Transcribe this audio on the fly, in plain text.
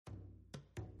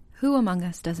Who among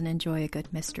us doesn't enjoy a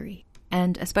good mystery?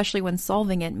 And especially when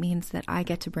solving it means that I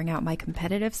get to bring out my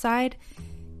competitive side,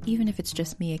 even if it's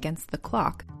just me against the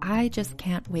clock. I just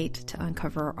can't wait to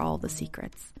uncover all the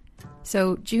secrets.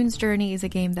 So June's Journey is a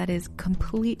game that is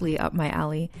completely up my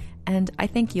alley, and I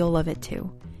think you'll love it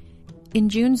too. In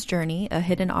June's Journey, a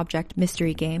hidden object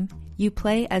mystery game, you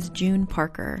play as June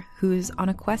Parker, who's on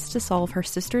a quest to solve her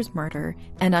sister's murder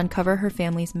and uncover her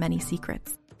family's many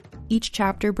secrets. Each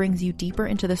chapter brings you deeper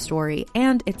into the story,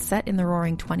 and it's set in the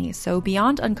Roaring '20s, so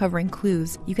beyond uncovering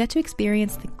clues, you get to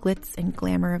experience the glitz and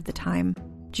glamour of the time.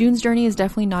 June's Journey is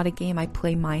definitely not a game I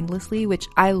play mindlessly, which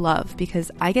I love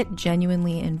because I get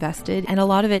genuinely invested, and a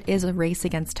lot of it is a race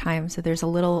against time, so there's a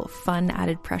little fun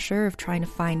added pressure of trying to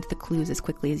find the clues as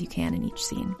quickly as you can in each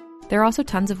scene. There are also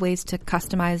tons of ways to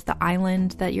customize the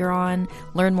island that you're on,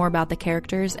 learn more about the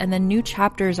characters, and then new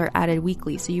chapters are added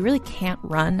weekly, so you really can't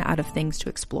run out of things to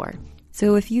explore.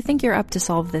 So if you think you're up to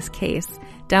solve this case,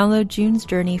 download June's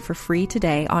Journey for free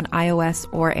today on iOS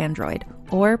or Android,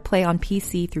 or play on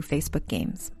PC through Facebook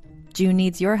Games. June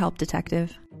needs your help,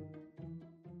 detective.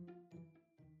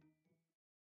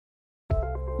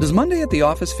 Does Monday at the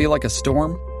office feel like a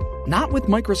storm? Not with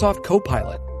Microsoft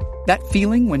Copilot. That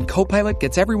feeling when Copilot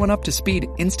gets everyone up to speed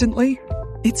instantly?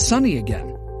 It's sunny again.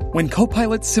 When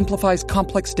Copilot simplifies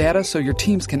complex data so your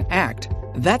teams can act,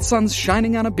 that sun's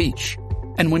shining on a beach.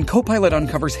 And when Copilot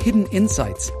uncovers hidden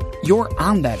insights, you're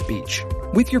on that beach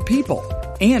with your people,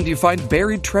 and you find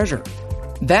buried treasure.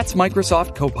 That's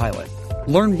Microsoft Copilot.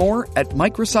 Learn more at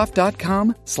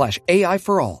Microsoft.com/AI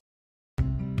for all.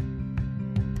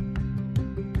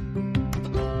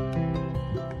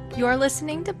 You're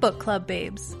listening to Book Club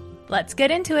Babes. Let's get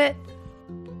into it.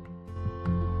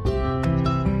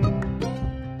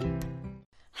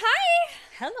 Hi.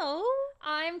 Hello.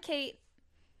 I'm Kate.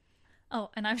 Oh,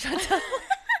 and I'm Chantal.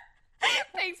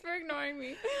 Thanks for ignoring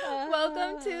me.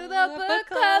 Welcome to the Book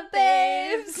Club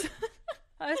Babes.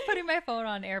 I was putting my phone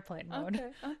on airplane mode.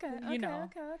 Okay. You know.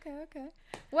 Okay.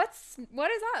 What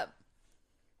is up?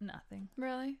 Nothing.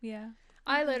 Really? Yeah.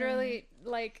 I literally,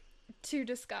 to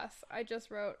discuss, I just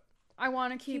wrote, I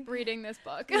want to keep reading this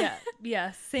book.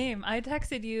 Yeah, same. I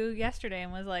texted you yesterday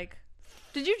and was like...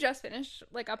 Did you just finish,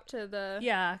 up to the...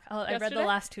 Yeah, I read the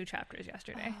last 2 chapters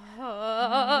yesterday. So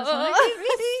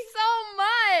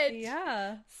much!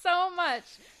 Yeah. So much.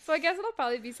 So I guess it'll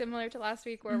probably be similar to last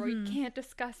week where we can't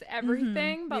discuss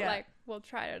everything, but, we'll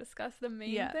try to discuss the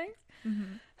main things.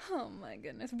 Mm-hmm. Oh, my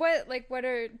goodness. Do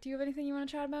you have anything you want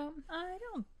to chat about? I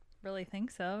don't really think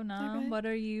so, no. Okay. What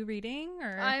are you reading?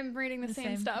 Or I'm reading the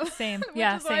same stuff. Same. Which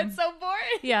is why it's so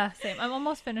boring. Yeah, same. I'm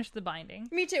almost finished the binding.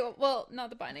 Me too. Well, not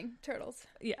the binding. Turtles.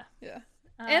 Yeah.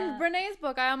 And Renee's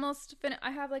book, I almost finished. I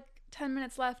have 10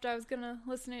 minutes left. I was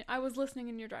listening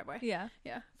in your driveway. Yeah,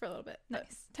 for a little bit.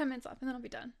 Nice. 10 minutes left and then I'll be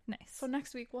done. Nice. So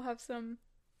next week we'll have some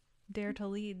Dare to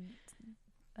Lead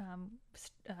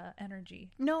energy.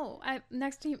 No,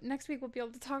 next week we'll be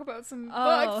able to talk about some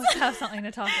books. Have something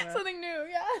to talk about. Something new,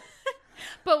 yeah.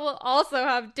 But we'll also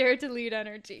have Dare to Lead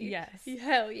energy. Yes.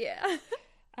 Hell yeah.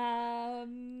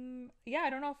 Yeah, I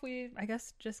don't know if I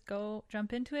guess just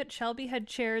jump into it. Shelby had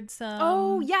shared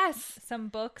some some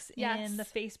books in the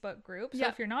Facebook group. So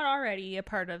if you're not already a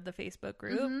part of the Facebook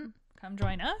group, come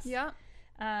join us. Yeah.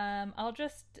 I'll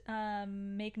just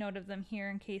make note of them here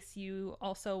in case you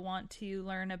also want to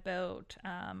learn about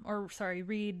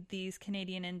read these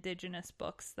Canadian Indigenous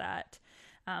books that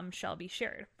Shelby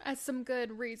shared as some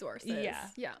good resources.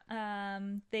 Yeah.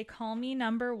 They Call Me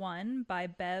Number One by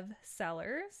Bev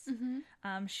Sellers.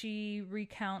 She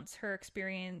recounts her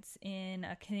experience in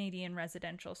a Canadian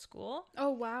residential school. Oh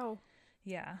wow.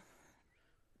 Yeah.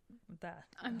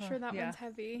 I'm sure that one's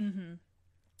heavy.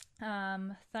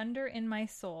 Thunder in My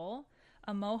Soul,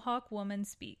 A Mohawk Woman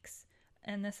Speaks.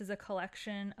 And this is a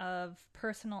collection of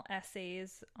personal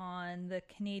essays on the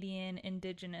Canadian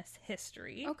Indigenous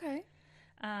history. Okay.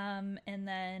 And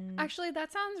then... Actually,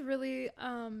 that sounds really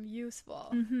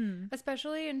useful.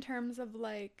 Especially in terms of,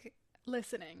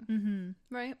 listening.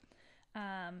 Right?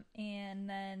 And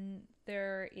then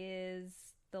there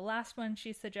is... The last one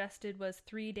she suggested was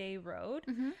 3 Day Road.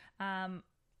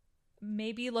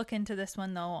 Maybe look into this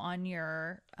one, though, on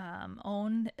your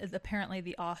own. Apparently,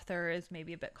 the author is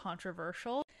maybe a bit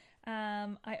controversial.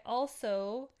 I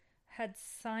also had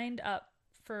signed up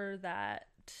for that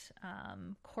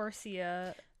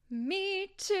Corsia.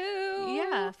 Me too.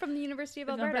 Yeah. From the University of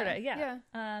Alberta. Yeah.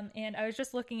 And I was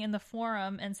just looking in the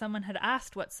forum, and someone had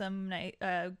asked what some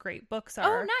great books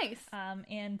are. Oh, nice.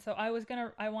 And so I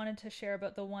wanted to share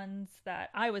about the ones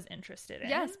that I was interested in.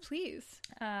 Yes, please.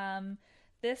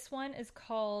 This one is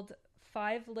called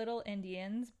Five Little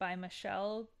Indians by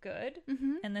Michelle Good.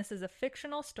 And this is a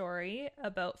fictional story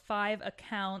about 5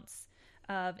 accounts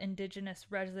of Indigenous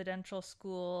residential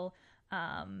school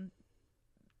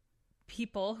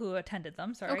people who attended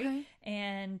them,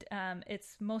 and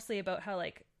it's mostly about how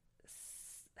like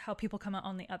how people come out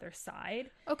on the other side.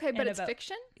 Okay, but it's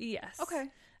fiction? Yes. Okay.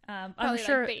 I'm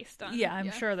sure like based on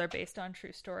I'm sure they're based on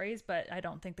true stories, but I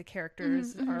don't think the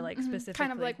characters are like specifically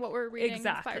kind of like what we're reading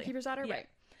Firekeeper's Daughter, yeah. right?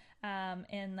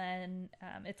 And then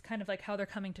it's kind of like how they're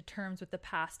coming to terms with the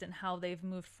past and how they've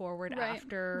moved forward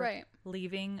after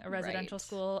leaving a residential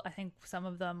school. I think some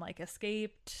of them like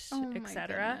escaped,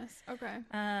 etc. Okay.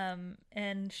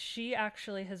 And she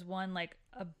actually has won like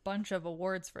a bunch of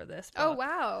awards for this book. Oh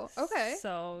wow. Okay.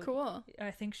 So cool.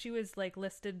 I think she was like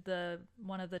listed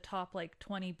one of the top like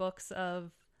 20 books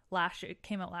of last year. It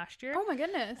came out last year. Oh my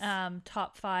goodness.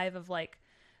 Top 5 of like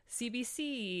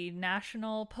CBC,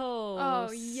 National Post.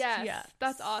 Oh, yes. Yeah.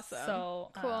 That's awesome.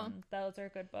 So, cool. Those are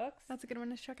good books. That's a good one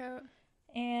to check out.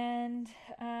 And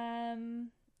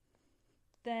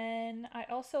then I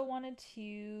also wanted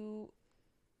to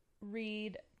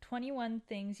read 21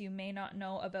 Things You May Not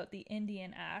Know About the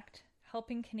Indian Act,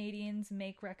 Helping Canadians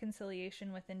Make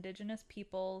Reconciliation with Indigenous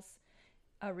Peoples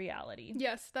a Reality.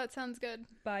 Yes, that sounds good.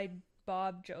 By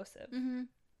Bob Joseph.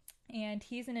 And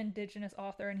he's an Indigenous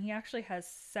author, and he actually has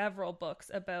several books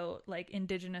about like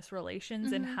Indigenous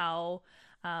relations and how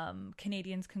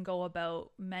Canadians can go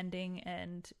about mending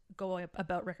and go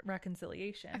about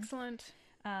reconciliation. Excellent.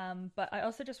 But I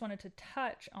also just wanted to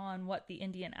touch on what the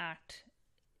Indian Act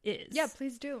is. Yeah,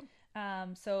 please do.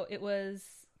 So it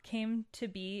came to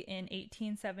be in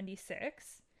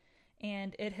 1876.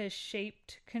 And it has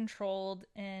shaped, controlled,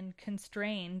 and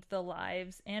constrained the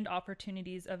lives and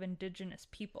opportunities of Indigenous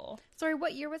people. Sorry,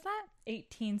 what year was that?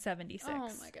 1876. Oh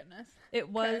my goodness. It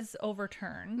was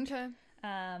overturned. Okay.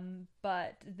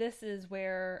 But this is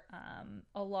where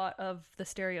a lot of the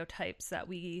stereotypes that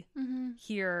we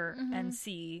hear and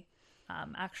see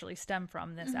actually stem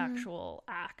from this actual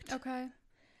act. Okay.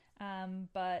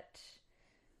 But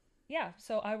yeah,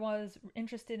 so I was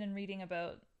interested in reading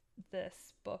about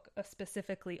this book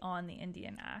specifically on the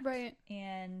Indian Act. Right.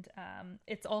 And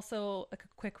it's also a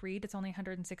quick read. It's only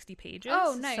 160 pages.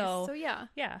 Oh, nice. So yeah.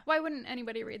 Yeah. Why wouldn't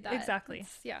anybody read that? Exactly.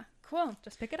 Yeah. Cool.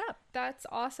 Just pick it up. That's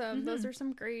awesome. Those are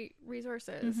some great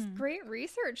resources. Great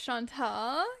research,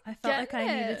 Chantal. I felt like I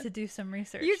needed to do some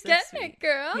research. You're getting it,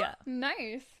 girl. Yeah.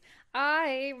 Nice.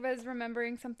 I was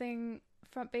remembering something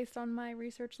based on my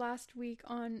research last week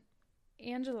on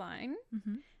Angeline.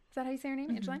 Is that how you say her name?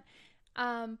 Angeline?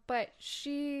 But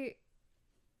she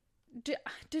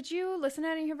did you listen to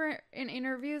any of her in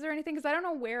interviews or anything? Because I don't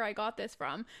know where I got this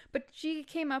from, but she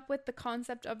came up with the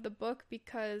concept of the book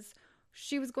because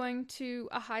she was going to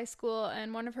a high school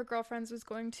and one of her girlfriends was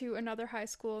going to another high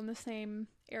school in the same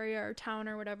area or town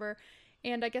or whatever,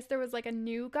 and I guess there was like a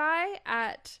new guy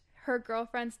at her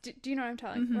girlfriend's do you know what I'm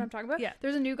talking about? Yeah.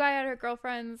 There's a new guy at her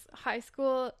girlfriend's high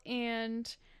school,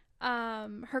 and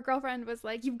her girlfriend was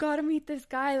like, you've got to meet this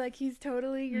guy, like he's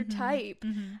totally your type.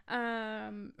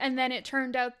 And then it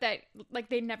turned out that like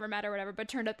they never met or whatever, but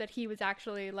turned out that he was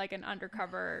actually like an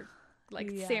undercover,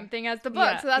 like same thing as the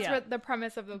book. So that's what the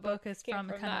premise of the book is from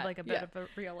kind of like a bit of a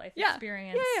real life Yeah.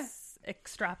 experience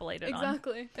extrapolated on.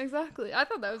 Exactly. I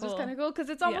thought that was just kind of cool because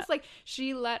it's almost like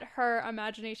she let her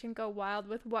imagination go wild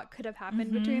with what could have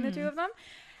happened between the two of them.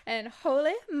 And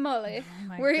holy moly,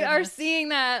 we are seeing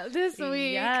that this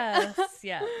week. Yes,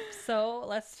 yeah. So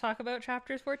let's talk about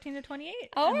chapters 14 to 28.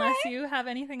 All Unless right. you have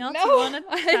anything else you want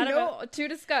to chat about. To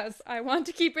discuss. I want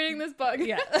to keep reading this book.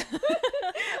 Yeah.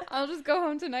 I'll just go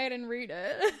home tonight and read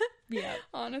it. Yeah.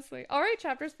 Honestly. All right,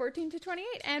 chapters 14 to 28.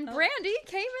 And Brandy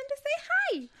came in to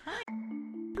say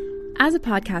hi. As a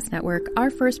podcast network, our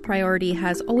first priority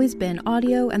has always been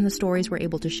audio and the stories we're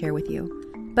able to share with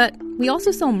you. But we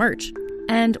also sell merch.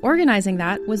 And organizing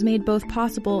that was made both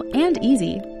possible and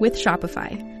easy with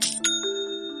Shopify.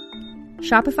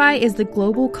 Shopify is the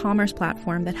global commerce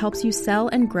platform that helps you sell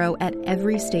and grow at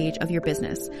every stage of your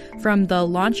business. From the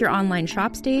launch your online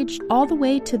shop stage, all the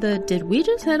way to the did we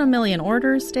just hit 1 million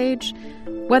orders stage?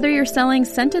 Whether you're selling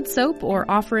scented soap or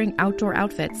offering outdoor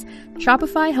outfits,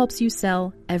 Shopify helps you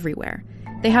sell everywhere.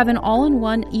 They have an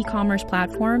all-in-one e-commerce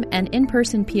platform and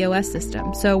in-person POS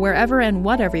system, so wherever and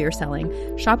whatever you're selling,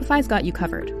 Shopify's got you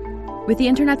covered. With the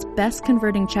internet's best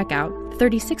converting checkout,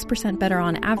 36% better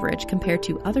on average compared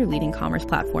to other leading commerce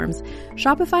platforms,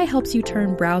 Shopify helps you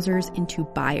turn browsers into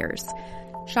buyers.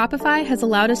 Shopify has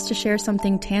allowed us to share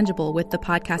something tangible with the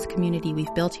podcast community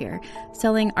we've built here,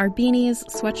 selling our beanies,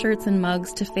 sweatshirts, and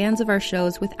mugs to fans of our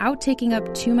shows without taking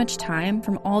up too much time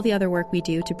from all the other work we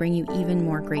do to bring you even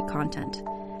more great content.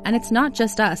 And it's not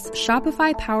just us.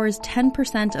 Shopify powers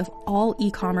 10% of all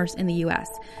e-commerce in the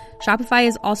US. Shopify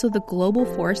is also the global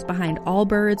force behind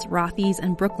Allbirds, Rothy's,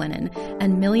 and Brooklinen,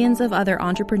 and millions of other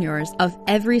entrepreneurs of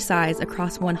every size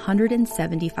across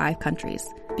 175 countries.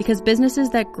 Because businesses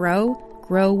that grow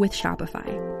with Shopify.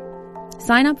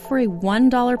 Sign up for a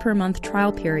 $1 per month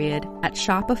trial period at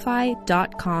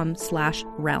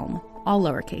shopify.com/realm, all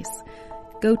lowercase.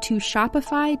 Go to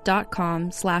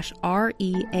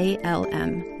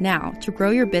shopify.com/REALM now to grow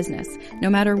your business, no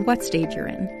matter what stage you're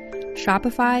in.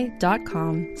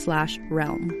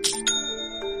 Shopify.com/realm.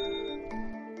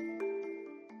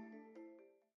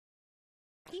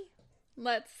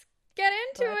 Let's get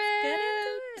into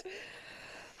it.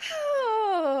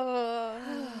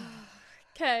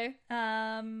 Okay.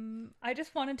 I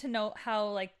just wanted to note how,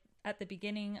 like, at the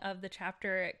beginning of the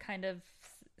chapter, it kind of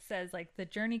says, like, the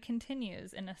journey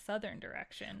continues in a southern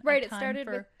direction. Right. It started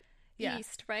with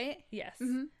east, right? Yes.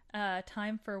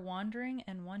 Time for wandering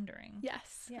and wondering.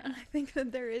 Yes. Yeah. And I think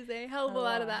that there is a hell of a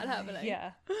lot of that happening.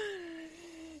 Yeah.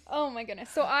 Oh my goodness.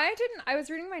 So I was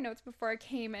reading my notes before I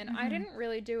came in. I didn't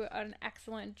really do an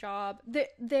excellent job.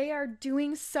 They are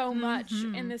doing so much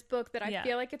in this book that I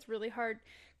feel like it's really hard,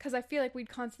 because I feel like we'd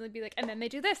constantly be like, and then they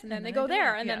do this, and then they go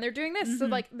there, and then they're doing this. So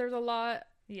like there's a lot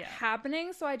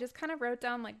happening. So I just kind of wrote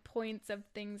down like points of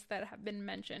things that have been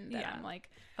mentioned that I'm like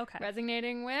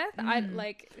resonating with. I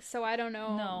don't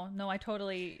know. No, I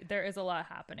totally, there is a lot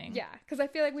happening. Yeah. Because I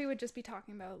feel like we would just be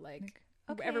talking about like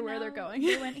everywhere they're going.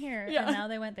 They went here, and now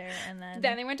they went there, and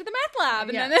then they went to the math lab,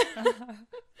 and then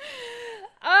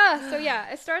so yeah,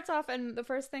 it starts off, and the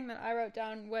first thing that I wrote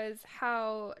down was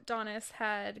how Donis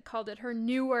had called it her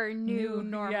new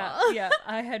normal. Yeah,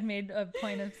 I had made a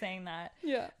point of saying that.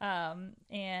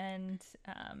 And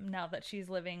now that she's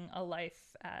living a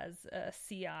life as a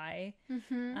CI,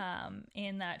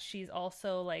 in that she's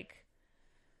also like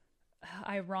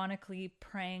ironically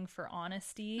praying for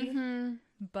honesty,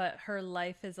 but her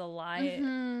life is a lie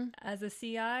as a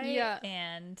CI,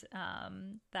 and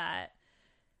that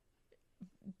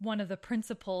one of the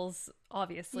principles,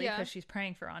 obviously, because she's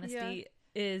praying for honesty,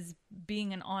 is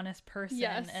being an honest person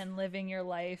and living your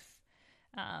life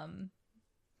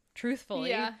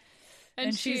truthfully.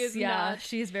 And she's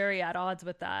she's very at odds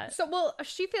with that. So, well,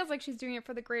 she feels like she's doing it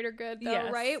for the greater good,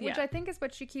 though, right? Which I think is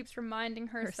what she keeps reminding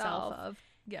herself of.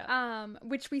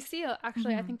 Which we see,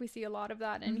 actually, I think we see a lot of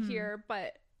that in here.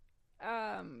 But,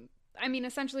 I mean,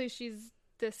 essentially, she's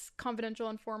this confidential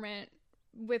informant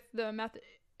with the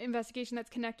investigation that's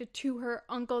connected to her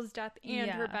uncle's death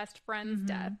and her best friend's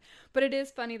death. But it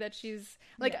is funny that she's,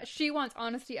 like, she wants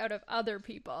honesty out of other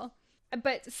people.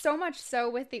 But so much so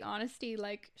with the honesty,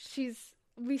 like,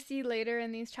 we see later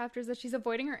in these chapters that she's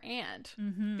avoiding her aunt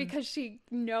because she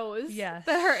knows that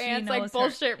her aunt's like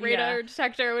bullshit radar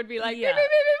detector would be like, beep, beep, beep,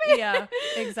 beep, beep. Yeah,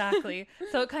 exactly.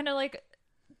 So it kind of like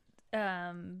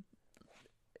it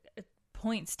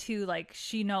points to, like,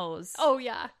 she knows. Oh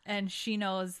yeah. And she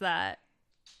knows that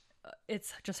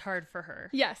it's just hard for her.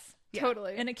 Yes.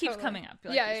 Totally. And it keeps coming up.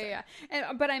 Like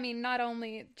And but I mean, not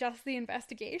only just the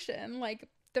investigation, like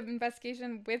the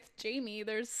investigation with Jamie,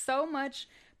 there's so much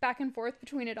back and forth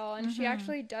between it all. And she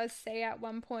actually does say at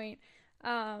one point,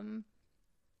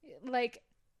 like,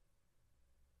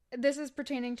 this is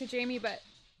pertaining to Jamie, but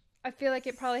I feel like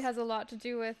it probably has a lot to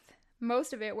do with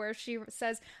most of it, where she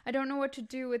says, I don't know what to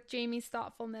do with Jamie's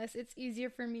thoughtfulness. It's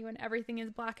easier for me when everything is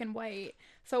black and white.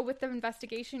 So with the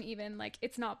investigation, even, like,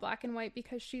 it's not black and white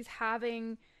because she's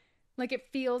having, like, it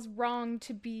feels wrong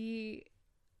to be,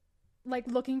 like,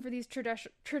 looking for these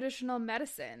traditional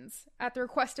medicines at the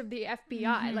request of the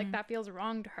FBI. Like, that feels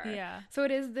wrong to her. Yeah. So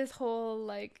it is this whole,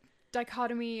 like,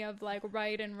 dichotomy of, like,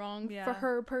 right and wrong for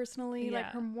her personally, like,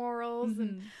 her morals.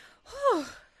 And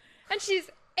she's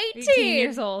 18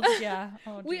 years old. Yeah.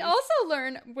 Oh, we also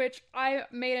learn, which I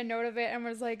made a note of it and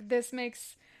was like, this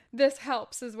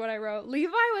helps, is what I wrote.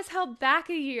 Levi was held back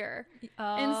a year in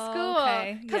school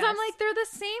because I'm like, they're the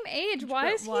same age.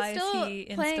 Why is he still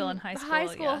playing high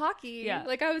school hockey? Yeah.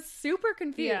 Like, I was super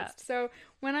confused. So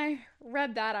when I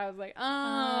read that, I was like,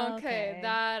 okay,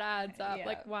 that adds up.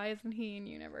 Like, why isn't he in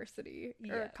university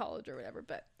or college or whatever?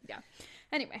 But yeah,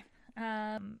 anyway.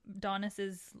 Donis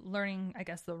is learning, I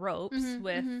guess, the ropes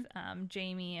with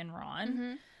Jamie and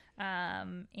Ron,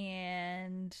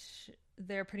 and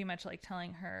they're pretty much like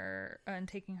telling her and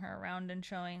taking her around and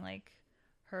showing, like,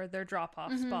 her their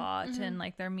drop-off spot and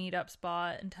like their meetup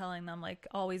spot, and telling them like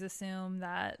always assume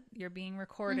that you're being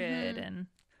recorded and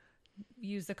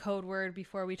use the code word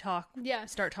before we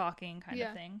start talking kind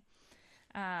of thing.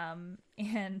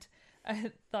 And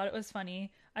I thought it was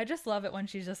funny. I just love it when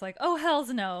she's just like, oh, hells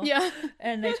no. Yeah.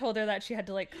 And they told her that she had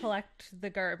to like collect the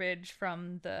garbage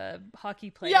from the hockey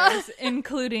players,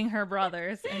 including her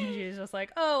brothers. And she's just like,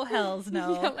 oh, hells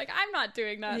no. Yeah, like, I'm not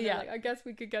doing that. Yeah. Like, I guess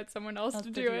we could get someone else to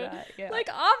do it. Yeah. Like,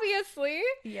 obviously.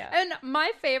 Yeah. And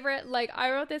my favorite, like,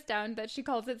 I wrote this down that she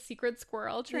calls it secret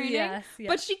squirrel training. Yes.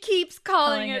 But she keeps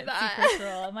calling it that. Secret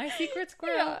squirrel. My secret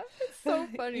squirrel. Yeah. It's so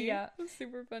funny. Yeah. It's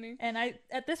super funny. And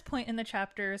at this point in the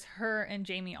chapters, her and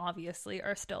Jamie obviously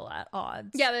are still at odds.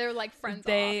 Yeah, they're like friends.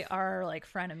 They are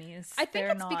like frenemies. I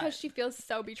think it's because she feels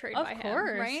so betrayed by him. Of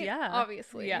course, right? Yeah.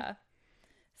 Obviously. Yeah.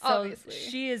 So obviously.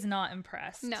 She is not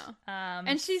impressed. No.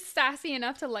 And she's sassy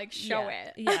enough to like show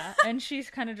it. Yeah. And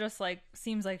she's kind of just like,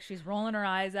 seems like she's rolling her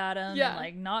eyes at him. Yeah. And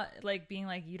like not like being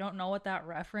like, you don't know what that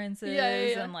reference is.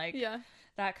 Yeah. And like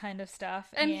that kind of stuff.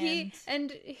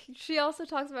 And she also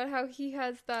talks about how he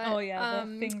has that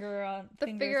the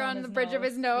finger on the bridge of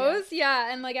his nose.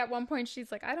 Yeah. And like at one point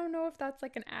she's like, I don't know if that's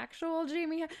like an actual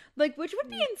Jamie, like, which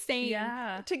would be insane.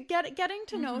 Yeah. To getting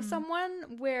to know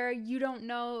someone where you don't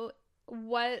know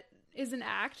what is an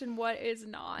act and what is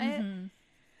not.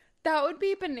 That would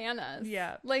be bananas.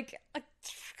 Yeah. Like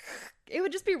it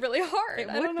would just be really hard.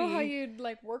 I don't know how you'd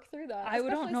like work through that. I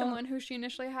don't know someone who she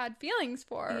initially had feelings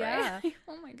for. Yeah. Right?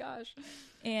 Oh my gosh.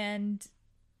 And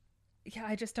yeah,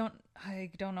 I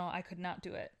don't know. I could not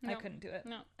do it. No. I couldn't do it.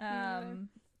 No.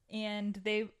 And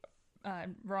they,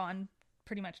 Ron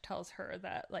pretty much tells her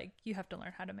that like you have to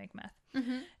learn how to make meth,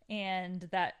 and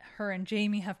that her and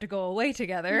Jamie have to go away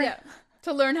together. Yeah.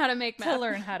 To learn how to make meth. To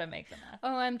learn how to make the meth.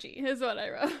 OMG is what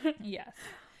I wrote. Yes.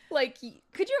 Like,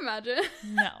 could you imagine?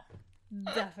 No.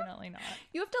 Definitely not.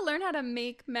 You have to learn how to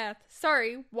make meth.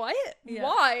 Sorry, what? Yeah.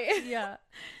 Why? Yeah.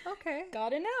 Okay.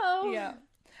 Gotta know. Yeah.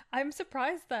 I'm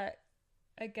surprised that,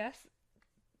 I guess,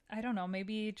 I don't know,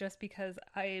 maybe just because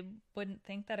I wouldn't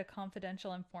think that a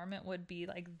confidential informant would be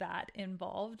like that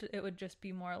involved. It would just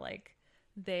be more like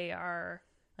they are,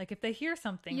 like if they hear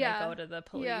something, they go to the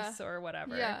police or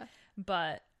whatever. Yeah.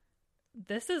 But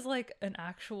this is like an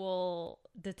actual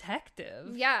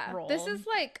detective role. This is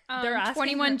like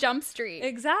 21 Jump Street.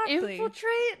 Exactly.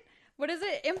 Infiltrate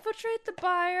the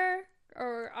buyer,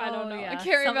 or I don't know. Yeah. I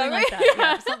can't remember. Like that.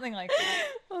 Yeah, something like that.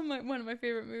 One of my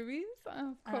favorite movies,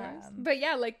 of course. But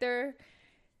yeah, like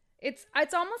it's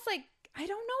almost like, I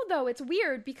don't know though. It's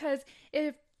weird because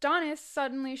if Donis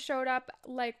suddenly showed up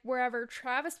like wherever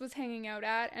Travis was hanging out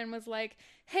at and was like,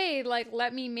 hey, like,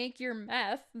 let me make your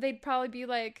meth, they'd probably be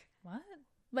like, what?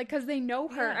 Like, because they know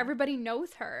her. Yeah. Everybody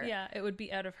knows her. Yeah, it would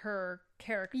be out of her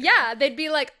character. Yeah, they'd be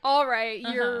like, all right,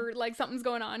 you're like, something's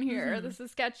going on here. This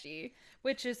is sketchy.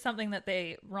 Which is something that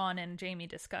Ron and Jamie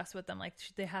discuss with them. Like,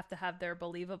 they have to have their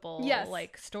believable,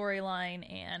 like,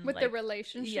 storyline and with like, the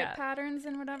relationship patterns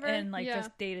and whatever. And, like,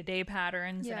 just day-to-day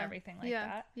patterns and everything like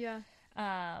that. Yeah.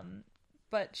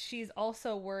 But she's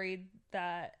also worried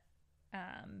that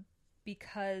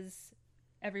because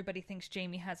everybody thinks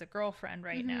Jamie has a girlfriend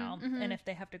right now, and if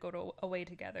they have to go away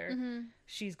together,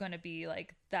 she's going to be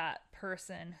like that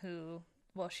person who,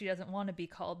 well, she doesn't want to be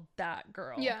called that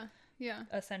girl. Yeah.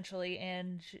 Essentially,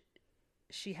 and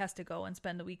she has to go and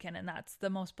spend the weekend, and that's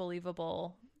the most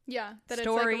believable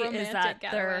story, it's like is that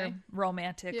they're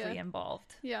romantically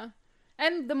involved. Yeah.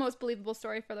 And the most believable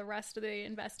story for the rest of the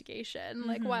investigation.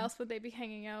 Like, why else would they be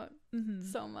hanging out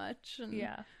so much? And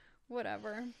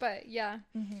whatever. But yeah.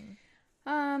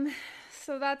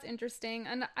 So that's interesting.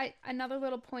 And another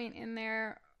little point in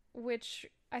there, which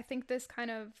I think this kind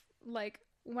of like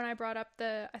when I brought up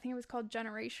I think it was called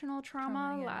generational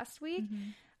trauma last week.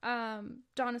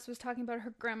 Donis was talking about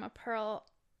her grandma Pearl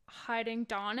hiding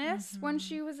Donis when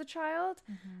she was a child,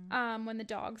 when the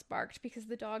dogs barked, because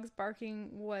the dogs barking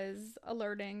was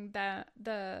alerting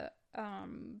the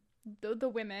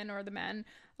women or the men,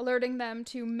 alerting them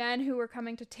to men who were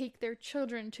coming to take their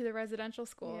children to the residential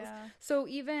schools. So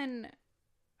even,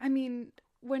 I mean,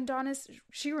 when Donis,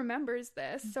 she remembers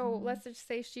this, so let's just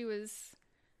say she was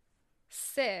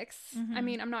 6. I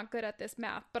mean, I'm not good at this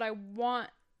math, but I want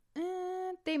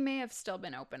they may have still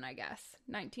been open, I guess,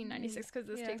 1996, because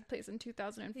this takes place in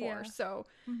 2004, so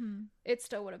it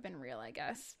still would have been real, I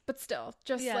guess. But still,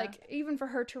 just like, even for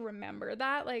her to remember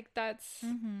that, like, that's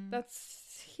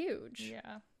huge.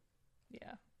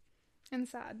 Yeah. And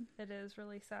sad. It is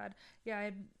really sad. Yeah,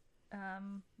 I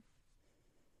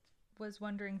was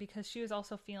wondering, because she was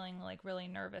also feeling like really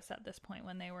nervous at this point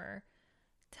when they were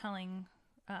telling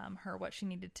her what she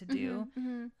needed to do,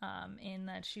 in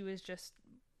that she was just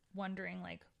wondering,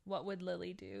 like, what would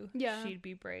Lily do? Yeah. She'd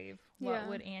be brave. What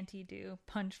would Auntie do?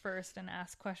 Punch first and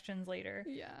ask questions later.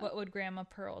 Yeah. What would Grandma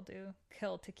Pearl do?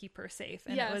 Kill to keep her safe.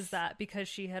 And it was that because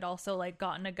she had also, like,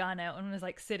 gotten a gun out and was,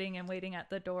 like, sitting and waiting at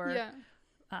the door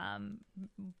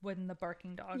when the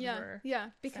barking dogs were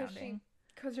sounding.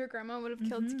 Because her grandma would have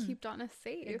killed to keep Donna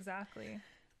safe. Exactly.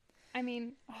 I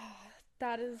mean,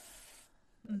 that is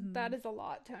a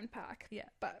lot to unpack. Yeah.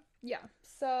 But yeah,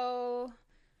 so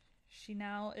she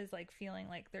now is, like, feeling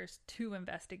like there's two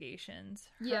investigations,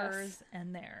 hers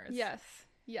and theirs. Yes,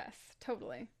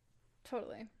 totally. So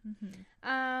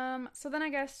then I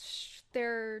guess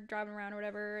they're driving around or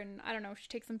whatever, and I don't know, she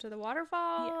takes them to the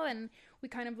waterfall, and we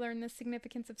kind of learn the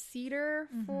significance of cedar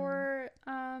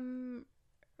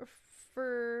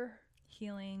for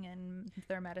healing and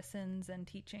their medicines and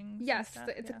teachings. Yes, and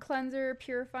it's a cleanser,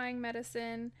 purifying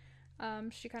medicine.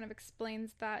 She kind of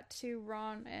explains that to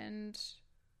Ron and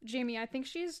Jamie. I think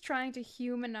she's trying to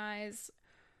humanize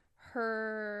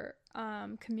her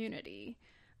community,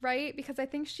 right? Because I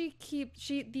think she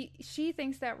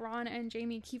thinks that Ron and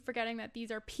Jamie keep forgetting that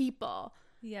these are people.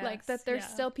 Yes, like that they're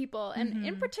still people, and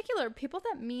in particular people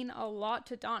that mean a lot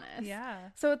to Donis. Yeah.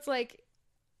 So it's like,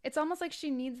 it's almost like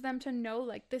she needs them to know,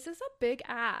 like, this is a big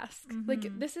ask.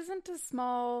 Like, this isn't a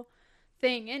small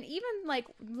thing. And even, like,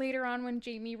 later on when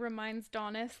Jamie reminds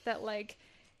Donis that, like,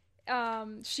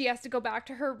 she has to go back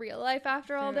to her real life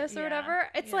after all this or whatever,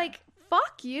 it's like,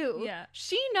 fuck you. Yeah.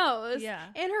 She knows. Yeah.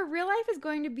 And her real life is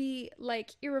going to be,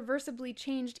 like, irreversibly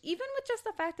changed, even with just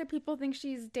the fact that people think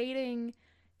she's dating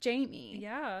Jamie.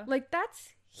 Yeah. Like,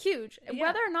 that's huge.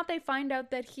 Whether or not they find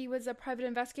out that he was a private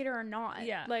investigator or not.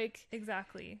 Yeah. Like,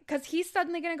 exactly. Because he's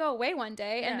suddenly going to go away one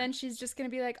day, and then she's just going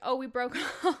to be like, oh, we broke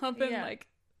up. And, like,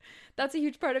 that's a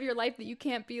huge part of your life that you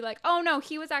can't be like, oh, no,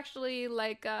 he was actually,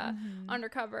 like,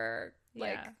 undercover,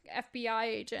 like, FBI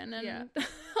agent. And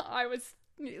I was,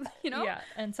 you know? Yeah.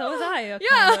 And so was I.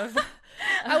 Kind of.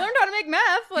 I learned how to make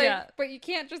meth. Like, but you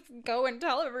can't just go and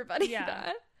tell everybody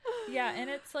that. Yeah. And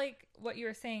it's like what you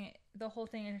were saying, the whole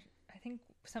thing, I think,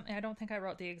 something, I don't think I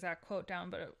wrote the exact quote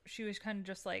down, but she was kind of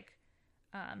just like,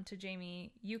 to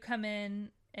Jamie, you come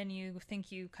in and you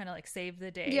think you kind of like save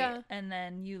the day, and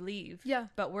then you leave,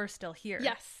 but we're still here. So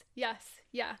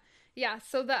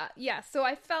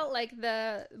I felt like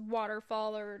the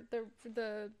waterfall or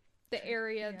the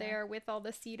area there with all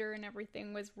the cedar and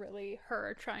everything was really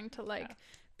her trying to like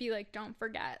be like, don't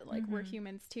forget, like, we're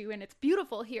humans too, and it's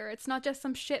beautiful here. It's not just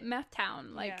some shit meth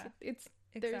town. Like, it's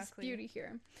there's beauty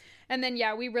here. And then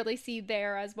we really see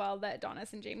there as well that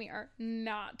Donis and Jamie are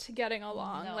not getting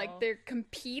along. No. Like, they're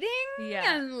competing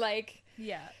and like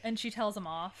and she tells them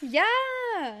off.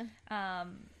 And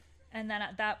then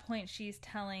at that point she's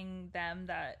telling them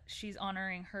that she's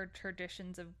honoring her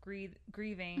traditions of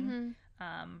grieving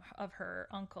of her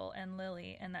uncle and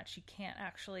Lily, and that she can't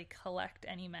actually collect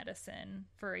any medicine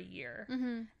for a year.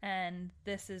 And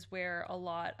this is where a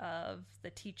lot of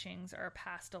the teachings are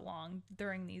passed along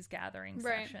during these gathering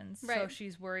sessions. So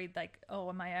she's worried, like, oh,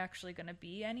 am I actually going to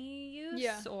be any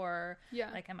use? Or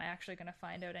like, am I actually going to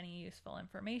find out any useful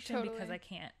information because I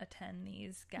can't attend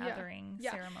these gathering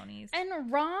ceremonies?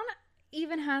 And Ron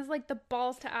even has like the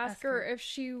balls to ask her if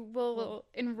she will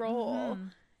enroll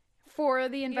for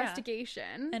the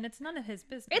investigation. And it's none of his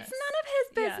business. It's none of his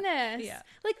business.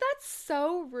 Like, that's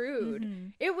so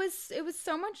rude. It was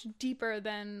so much deeper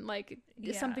than like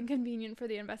something convenient for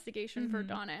the investigation for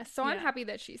Donis. So I'm happy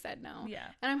that she said no.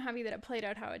 And I'm happy that it played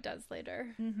out how it does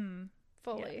later.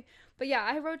 Fully. But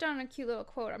I wrote down a cute little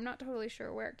quote. I'm not totally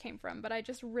sure where it came from, but I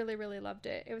just really, really loved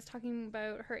it. It was talking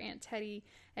about her Aunt Teddy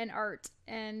and Art,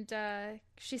 and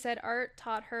she said Art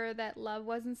taught her that love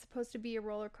wasn't supposed to be a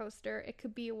roller coaster. It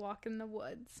could be a walk in the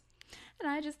woods. And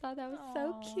I just thought that was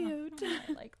so cute.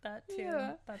 I like that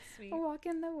too. That's sweet. A walk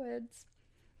in the woods.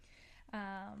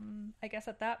 I guess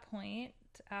at that point,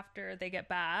 after they get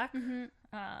back,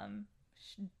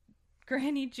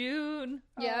 Granny June.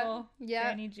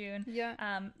 Granny June.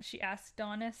 She asked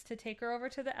Donis to take her over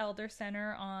to the Elder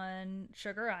Center on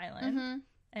Sugar Island.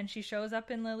 And she shows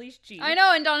up in Lily's Jeep. I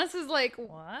know, and Donis is like,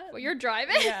 what? Well, you're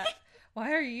driving? Why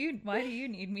do you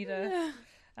need me to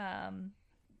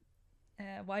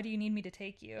why do you need me to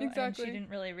take you? Exactly. And she didn't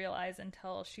really realize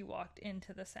until she walked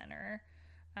into the center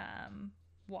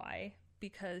why.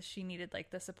 Because she needed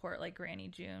like the support, like Granny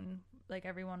June, like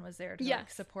everyone was there to like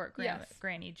support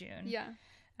Granny June.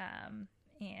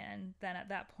 And then at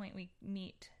that point we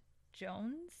meet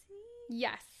Jonesy.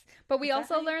 Yes. But we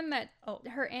also learned that Oh.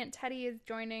 her Aunt Teddy is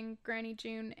joining Granny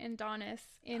June and Donis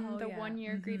in the 1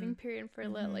 year grieving period for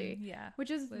Lily. Yeah. Which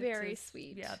is very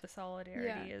sweet. Yeah, the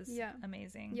solidarity is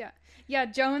amazing. Yeah. Yeah,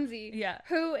 Jonesy. Yeah.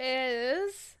 Who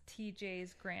is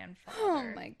TJ's grandfather. Oh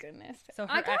my goodness. So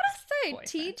I gotta say,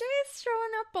 TJ's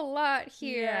showing up a lot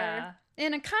here. Yeah.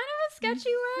 In a kind of a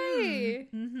sketchy way.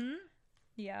 Mm-hmm.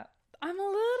 Yeah. I'm a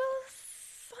little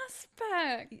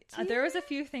suspect. There was a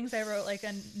few things I wrote like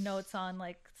notes on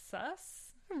like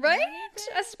sus. Right?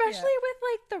 Especially with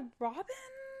like the Robin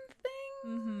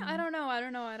thing. Mm-hmm. I don't know.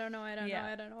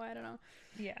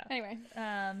 Yeah. Anyway.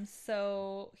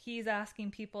 So he's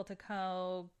asking people to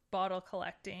go bottle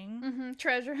collecting. Mm-hmm.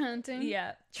 Treasure hunting.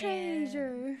 Yeah.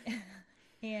 Treasure.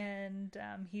 And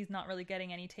he's not really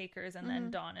getting any takers. And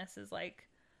then Donis is like,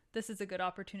 this is a good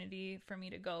opportunity for me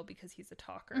to go because he's a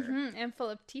talker. Mm-hmm. And full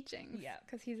of teachings. Yeah.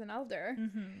 Because he's an elder.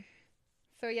 Mm-hmm.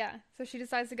 So yeah. So she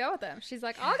decides to go with him. She's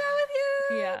like, I'll go with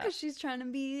you. Yeah. Because she's trying to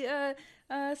be a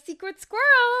secret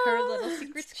squirrel. Her little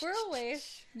secret squirrel way.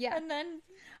 Yeah. And then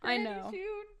I know.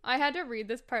 June. I had to read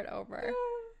this part over.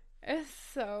 It's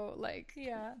so like...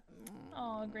 Yeah.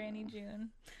 Oh, Granny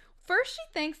June. First, she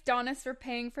thanks Donis for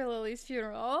paying for Lily's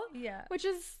funeral. Yeah. Which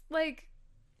is, like...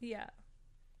 Yeah.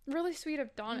 Really sweet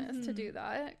of Donis to do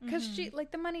that. Because she,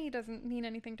 like, the money doesn't mean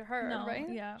anything to her, right?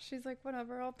 Yeah. She's like,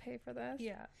 whatever, I'll pay for this.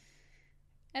 Yeah.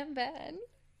 And then,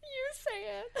 you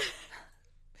say it.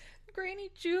 Granny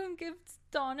June gives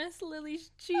Donis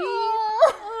Lily's Jeep.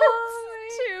 Oh,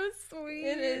 it's too sweet.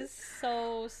 It is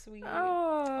so sweet.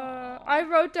 Oh, I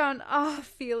wrote down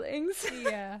feelings.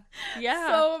 Yeah. Yeah.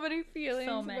 So many feelings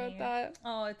So many. about that.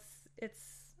 Oh, it's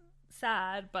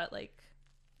sad, but like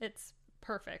it's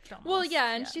perfect almost. Well,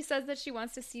 yeah, and she says that she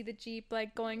wants to see the Jeep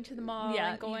like going to the mall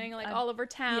and going like all over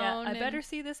town. Yeah, I better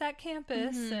see this at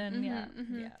campus yeah.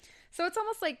 So it's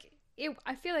almost like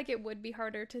I feel like it would be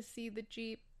harder to see the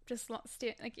Jeep just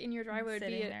like in your driveway would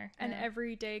be an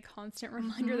everyday constant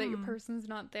reminder that your person's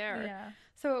not there. Yeah.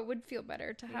 So it would feel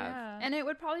better to have, and it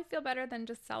would probably feel better than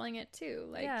just selling it too.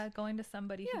 Like going to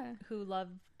somebody who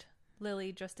loved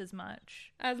Lily just as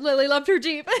much as Lily loved her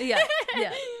Jeep. Yeah.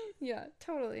 Yeah.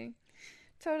 Totally.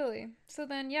 So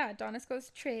then, Donis goes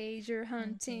treasure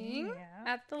hunting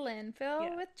at the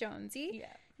landfill with Jonesy.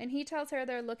 Yeah. And he tells her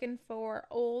they're looking for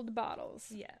old bottles.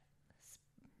 Yeah.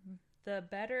 The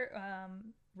better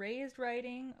raised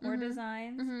writing or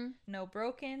designs, no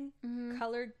broken,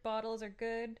 colored bottles are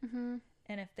good, and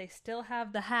if they still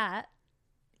have the hat,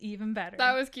 even better.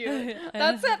 That was cute.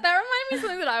 That's it. That reminded me of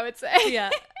something that I would say. Yeah.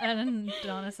 And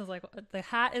Donis is like, the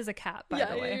hat is a cat, by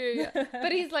the way. Yeah.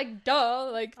 But he's like,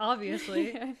 duh, like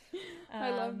obviously.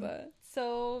 I love that.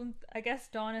 So I guess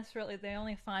Donis they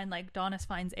only find like Donis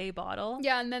finds a bottle.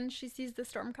 Yeah, and then she sees the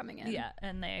storm coming in. Yeah,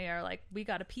 and they are like, we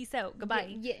gotta peace out.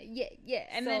 Goodbye. Yeah.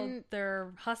 And so then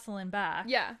they're hustling back.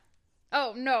 Yeah.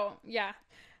 Oh no. Yeah.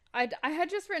 I had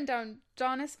just written down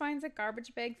Donis finds a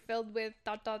garbage bag filled with ...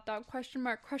 question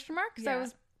mark. So I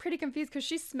was pretty confused because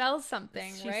she smells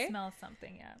something, right? She smells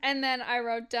something, yeah. And then I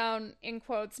wrote down in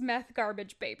quotes meth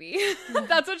garbage baby.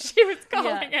 That's what she was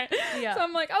calling it. Yeah. So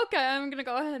I'm like, okay, I'm gonna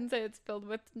go ahead and say it's filled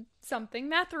with something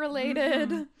meth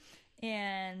related.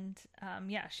 And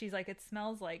she's like, it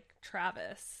smells like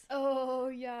Travis. Oh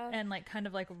yeah. And like kind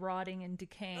of like rotting and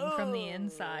decaying from the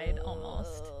inside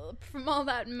almost. From all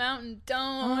that Mountain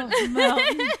Don't. Oh,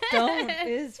 Mountain Don't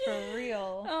is for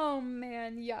real. Oh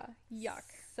man, yeah. Yuck.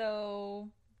 So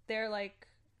they're like,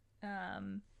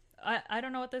 I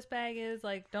don't know what this bag is.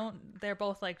 Like, they're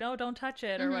both like, no, don't touch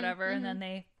it or whatever. And then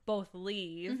they both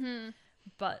leave.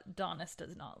 But Donis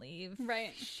does not leave.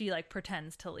 Right. She like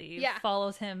pretends to leave. Yeah.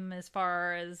 Follows him as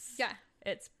far as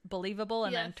it's believable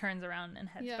and then turns around and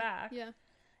heads back. Yeah.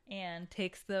 And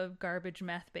takes the garbage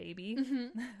meth baby.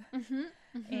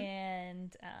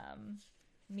 And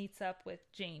meets up with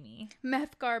Jamie.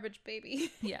 Meth garbage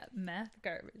baby. Yeah, meth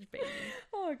garbage baby.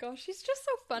 Oh my gosh, she's just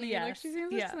so funny. Yes. Like she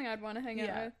seems like something I'd want to hang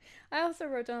out with. I also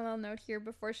wrote down a little note here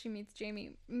before she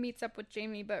meets up with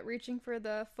Jamie, but reaching for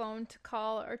the phone to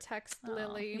call or text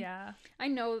Lily. Yeah. I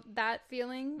know that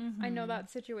feeling. I know that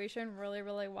situation really,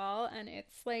 really well. And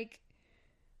it's like,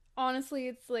 honestly,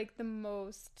 it's like the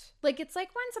most, like, it's like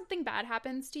when something bad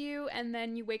happens to you and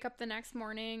then you wake up the next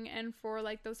morning and for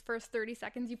like those first 30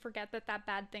 seconds you forget that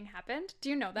bad thing happened. Do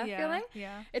you know that feeling?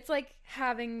 Yeah. It's like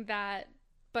having that,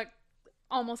 but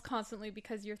almost constantly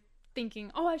because you're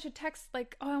thinking, oh, I should text,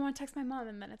 like, oh, I want to text my mom.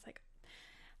 And then it's like,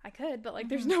 I could, but like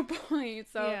there's no point.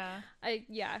 So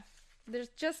there's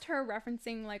just her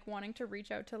referencing like wanting to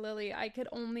reach out to Lily. I could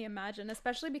only imagine,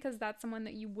 especially because that's someone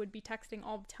that you would be texting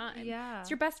all the time. Yeah. It's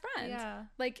your best friend. Yeah.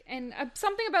 Like, and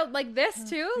something about like this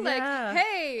too. Like,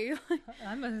 hey.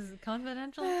 I'm a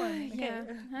confidential friend. Okay. Yeah.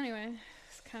 Anyway,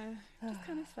 it's kind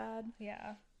of sad.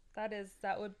 Yeah.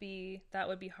 That would be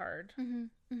hard.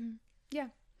 Yeah.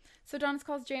 So Donis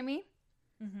calls Jamie.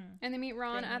 And they meet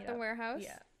Ron at the warehouse.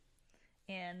 Yeah.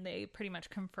 And they pretty much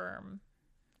confirm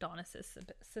Donis's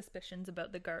suspicions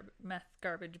about the meth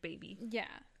garbage baby. Yeah.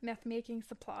 Meth making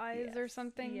supplies or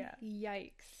something. Yeah.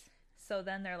 Yikes. So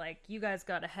then they're like, you guys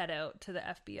got to head out to the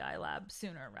FBI lab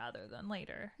sooner rather than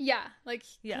later. Yeah. Like,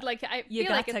 I feel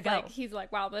like it's like, he's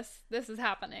like, wow, this is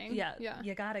happening. Yeah.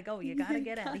 You got to go. You got to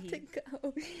get out of here.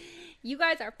 Go. You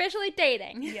guys are officially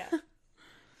dating. Yeah.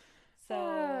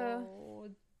 So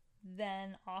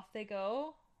then off they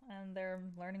go and they're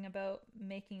learning about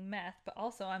making meth. But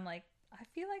also I'm like, I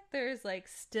feel like there's like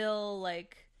still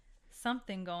like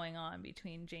something going on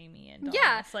between Jamie and Donis.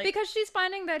 Yeah, like, because she's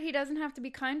finding that he doesn't have to be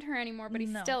kind to her anymore, but he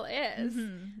still is.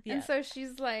 Yeah. And so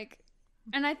she's like,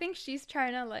 and I think she's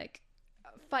trying to like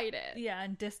fight it. Yeah,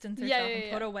 and distance herself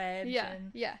and put a wedge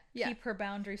and keep her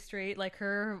boundary straight. Like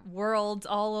her worlds,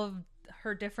 all of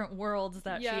her different worlds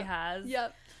that she has.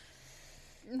 Yep.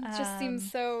 It just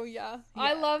seems so,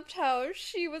 I loved how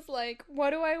she was like,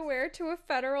 what do I wear to a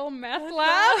federal meth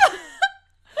lab?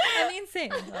 I mean,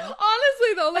 same. Though.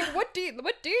 Honestly, though, like, what do you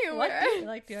wear?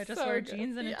 Do I just wear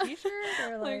jeans and a t-shirt,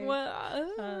 or like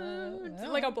what?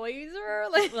 Like a blazer?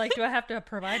 Like, do I have to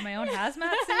provide my own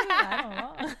hazmat suit? I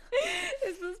don't know.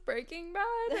 Is this Breaking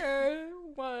Bad or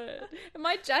what? Am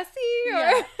I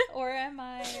Jesse or am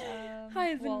I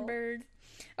Heisenberg?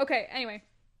 Okay. Anyway.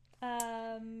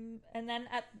 And then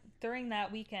during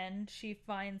that weekend, she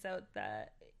finds out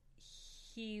that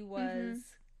he was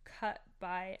cut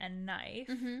by a knife.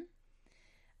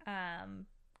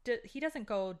 He doesn't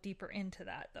go deeper into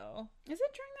that though. Is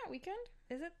it during that weekend?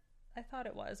 Is it? I thought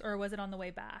it was, or was it on the way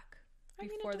back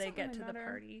before they get to the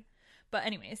party? But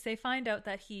anyways, they find out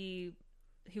that he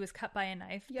was cut by a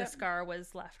knife. Yep. The scar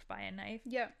was left by a knife.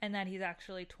 Yeah. And that he's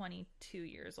actually 22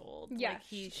 years old. Yeah. Like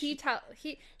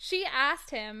she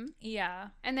asked him. Yeah.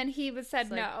 And then he said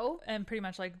no. And pretty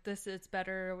much like, it's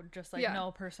better just like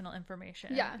no personal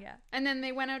information. Yeah. Yeah. And then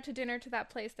they went out to dinner to that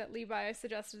place that Levi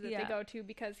suggested that they go to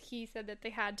because he said that they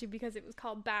had to because it was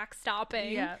called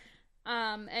backstopping. Yeah.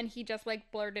 And he just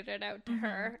like blurted it out to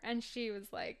her and she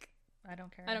was like, I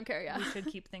don't care. Yeah. We should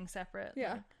keep things separate.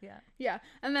 Yeah. Like, yeah.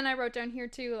 And then I wrote down here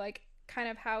too, like kind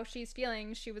of how she's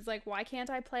feeling. She was like, why can't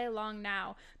I play along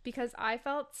now? Because I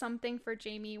felt something for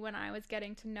Jamie when I was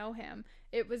getting to know him.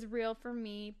 It was real for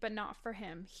me, but not for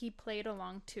him. He played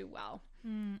along too well.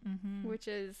 Which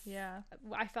is,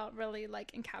 I felt really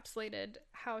like encapsulated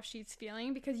how she's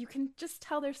feeling because you can just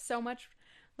tell there's so much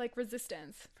like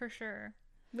resistance. For sure.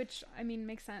 Which, I mean,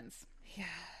 makes sense. Yeah.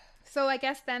 So I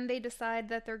guess then they decide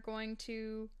that they're going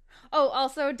to... Oh,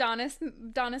 also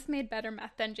Donis made better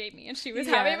meth than Jamie, and she was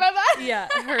happy about that. Yeah,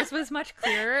 hers was much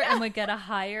clearer and would get a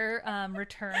higher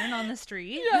return on the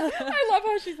street. Yeah, I love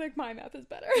how she's like, my meth is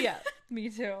better. Yeah, me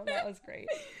too. That was great.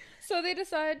 So they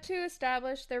decide to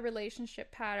establish their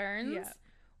relationship patterns,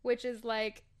 which is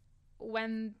like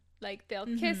when like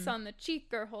they'll kiss on the cheek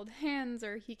or hold hands,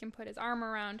 or he can put his arm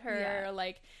around her, or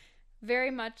like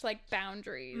very much like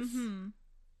boundaries.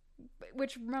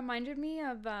 Which reminded me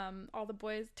of all the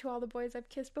boys I've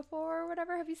kissed before or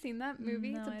whatever. Have you seen that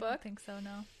movie? No, it's a book. I don't think so,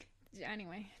 no.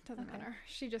 Anyway, doesn't matter.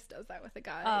 She just does that with a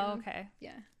guy. Oh, okay.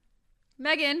 Yeah.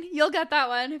 Megan, you'll get that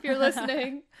one if you're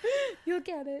listening. You'll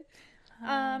get it.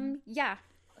 Yeah.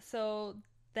 So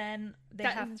then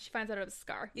she finds out it was a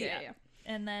scar. Yeah.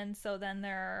 And then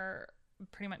they're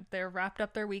pretty much wrapped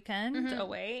up their weekend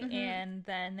away and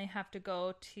then they have to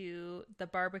go to the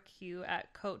barbecue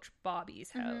at Coach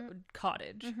Bobby's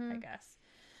cottage, I guess,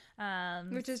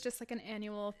 which is just like an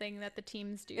annual thing that the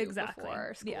teams do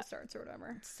before school starts or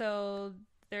whatever. So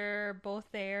they're both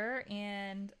there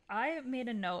and I made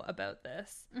a note about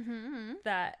this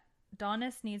that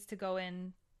Donis needs to go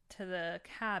in to the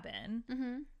cabin,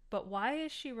 but why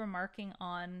is she remarking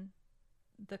on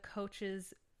the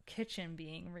coach's kitchen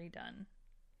being redone,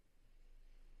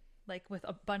 like with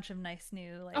a bunch of nice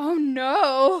new like oh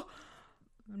no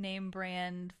name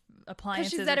brand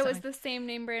appliances? She said it was the same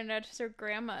name brand as her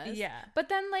grandma's. Yeah, but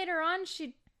then later on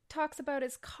she talks about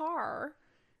his car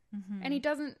and he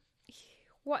doesn't.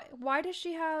 Why does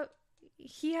she have?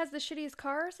 he has the shittiest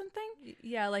car or something.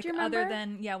 Yeah, like other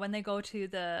than when they go to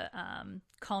the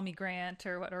Call Me Grant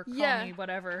or Call Me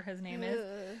whatever his name is,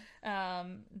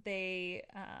 they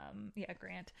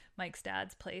Grant, Mike's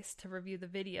dad's place, to review the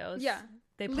videos. Yeah,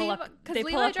 they pull up because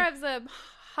Levi drives a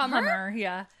Hummer.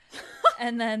 Yeah,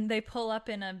 and then they pull up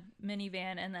in a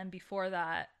minivan, and then before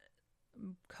that,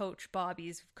 Coach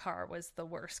Bobby's car was the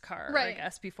worst car, I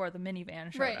guess, before the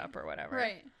minivan showed up or whatever.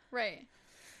 Right.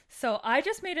 So I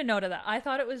just made a note of that. I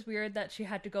thought it was weird that she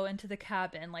had to go into the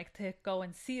cabin, like, to go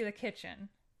and see the kitchen.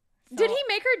 So, did he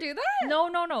make her do that?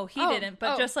 No, he didn't.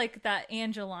 But just like that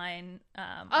Angeline.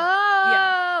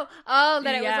 That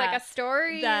it was like a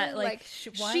story. That like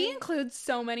she includes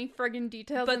so many friggin'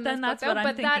 details. But in then this that's book, what I'm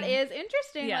but thinking. that is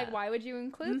interesting. Yeah. Like, why would you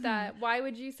include that? Why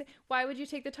would you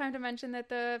take the time to mention that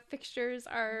the fixtures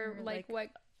are like what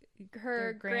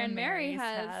her Grand Mary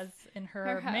has in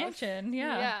her mansion?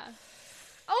 Yeah.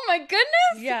 Oh my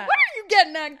goodness! Yeah. What are you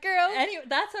getting at, girl? Anyway,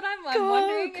 that's what I'm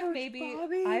wondering if maybe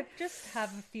Bobby. I just have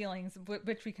feelings,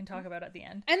 which we can talk about at the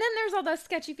end. And then there's all those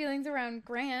sketchy feelings around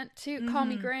Grant, too. Call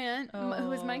Me Grant,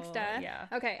 who is Mike's dad. Yeah.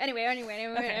 Okay, anyway. We're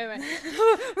going ahead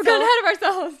of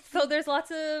ourselves. So there's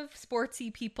lots of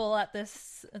sportsy people at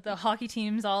this, the hockey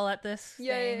team's all at this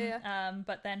thing. Yeah.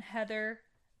 But then Heather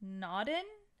Nodden,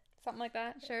 something like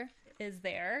that, sure, is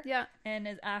there. Yeah. And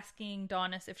is asking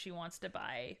Donis if she wants to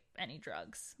buy any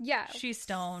drugs. Yeah. She's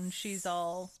stoned. She's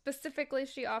all... Specifically,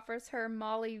 she offers her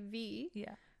Molly V.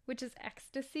 Yeah. Which is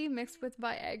ecstasy mixed with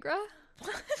Viagra.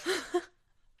 Because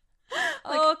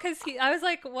I was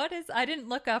like, what is... I didn't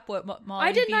look up what Molly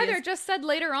I didn't V either. is. Just said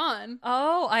later on.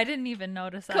 Oh, I didn't even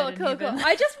notice that. Cool.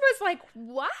 I just was like,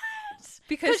 what?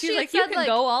 Because she's like, you can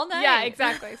go all night. Yeah,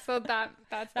 exactly. So that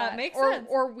makes sense.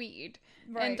 Or weed.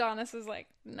 Right. And Donis was like,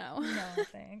 no. No,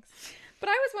 thanks. But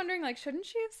I was wondering, like, shouldn't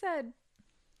she have said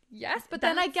yes? But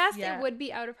then I guess it would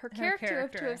be out of her character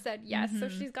to have said yes. So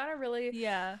she's got to really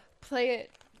play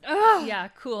it. Ugh. Yeah,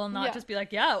 cool. Not just be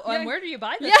like, and where do you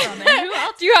buy this from? And who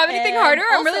else? Do you have anything harder?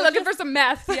 I'm really looking for some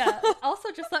meth.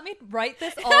 Also, just let me write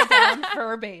this all down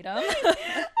verbatim.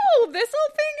 This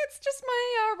whole thing, it's just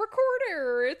my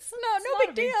recorder. It's no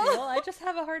big deal. I just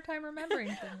have a hard time remembering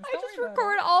things. I just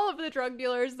record all of the drug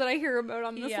dealers that I hear about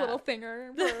on this little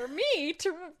thinger for me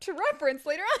to reference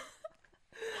later on.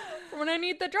 For when I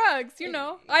need the drugs,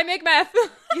 I make meth.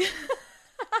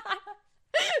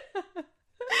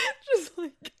 Just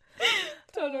like,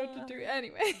 don't know what to do.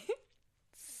 Anyway.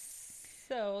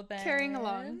 So then... Carrying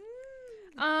along.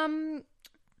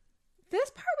 This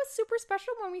part was super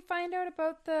special when we find out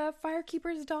about the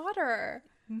Firekeeper's daughter.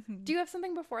 Mm-hmm. Do you have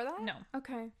something before that? No.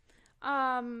 Okay.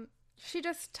 She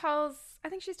just I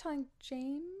think she's telling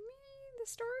Jamie the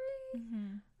story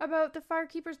about the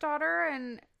Firekeeper's daughter,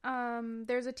 and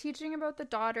there's a teaching about the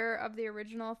daughter of the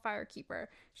original Firekeeper.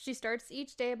 She starts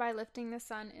each day by lifting the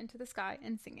sun into the sky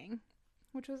and singing,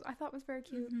 which I thought was very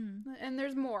cute. And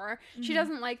there's more. She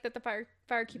doesn't like that the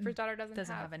Firekeeper's daughter doesn't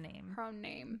have a name, her own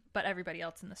name, but everybody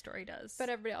else in the story does. But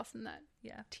everybody else in that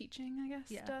teaching, I guess,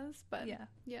 does. But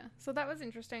yeah. So that was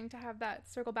interesting to have that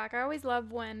circle back. I always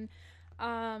love when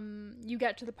you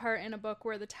get to the part in a book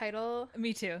where the title...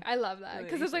 Me too. I love that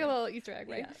because it's like a little Easter egg,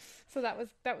 right? Yeah. So that was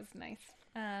nice.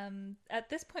 At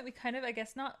this point, we kind of, I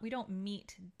guess we don't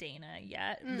meet Dana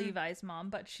yet, Levi's mom,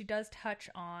 but she does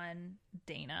touch on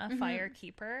Dana,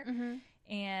 Firekeeper,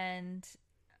 and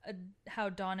how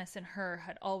Donis and her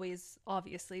had always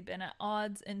obviously been at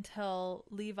odds until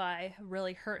Levi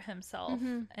really hurt himself,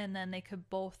 and then they could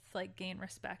both like gain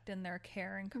respect in their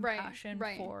care and compassion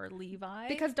for Levi,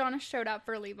 because Donis showed up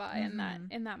for Levi in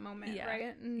that moment,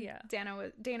 right? And Dana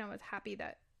was happy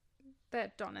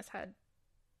that Donis had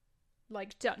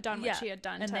like done what she had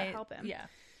done to help him.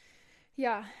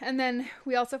 Yeah, and then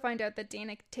we also find out that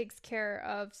Dana takes care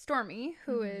of Stormy,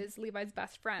 who is Levi's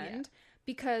best friend,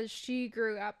 because she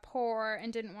grew up poor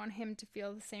and didn't want him to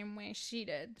feel the same way she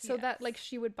did. So that like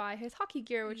she would buy his hockey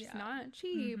gear, which is not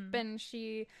cheap, and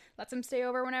she lets him stay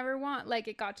over whenever he want. Like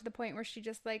it got to the point where she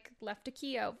just like left a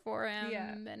key out for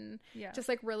him and just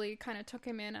like really kind of took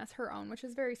him in as her own, which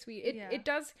is very sweet. It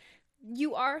does.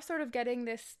 You are sort of getting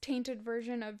this tainted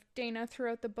version of Dana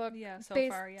throughout the book,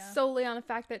 based solely on the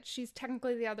fact that she's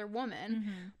technically the other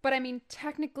woman. But I mean,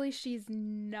 technically she's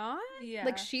not.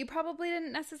 Like she probably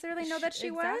didn't necessarily know that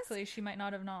she was. Exactly. She might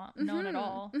not have known at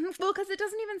all. Well, because it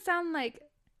doesn't even sound like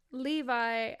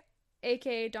Levi,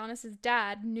 aka Donis's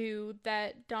dad, knew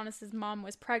that Donis's mom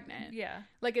was pregnant.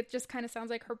 Like it just kind of sounds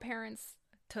like her parents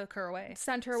took her away,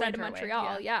 sent her away to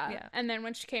Montreal. And then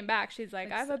when she came back, she's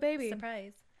like, I have a baby.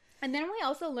 Surprise. And then we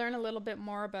also learn a little bit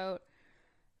more about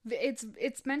it's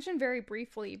mentioned very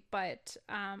briefly, but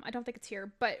I don't think it's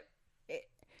here. But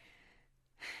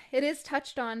it is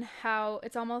touched on how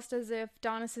it's almost as if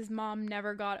Donis's mom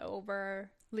never got over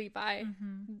Levi,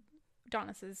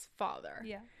 Donis's father.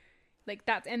 Yeah. Like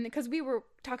that's, and because we were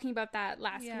talking about that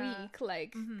last week,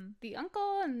 like the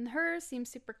uncle and her seem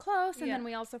super close, and then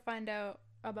we also find out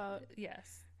about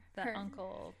that her.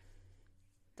 Uncle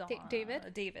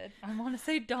David. I want to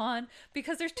say Don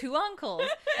because there's two uncles,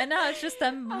 and now it's just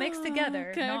them mixed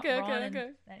together. Okay.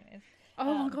 Anyways,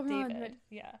 Uncle David, Ron.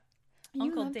 yeah, You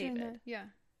Uncle love doing David, that. Yeah,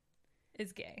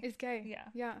 is gay.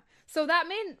 Yeah. So that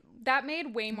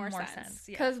made way more sense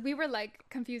because we were like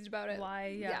confused about it.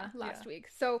 Why? Last week.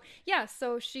 So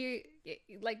she,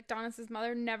 like, Donis's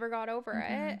mother never got over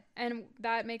it, and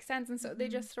that makes sense. And so they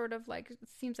just sort of like, it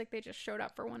seems like they just showed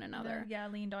up for one another. Yeah,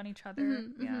 leaned on each other.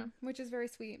 Which is very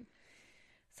sweet.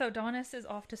 So Donis is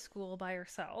off to school by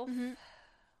herself,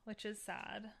 which is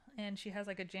sad, and she has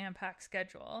like a jam-packed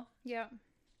schedule. Yeah.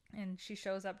 And she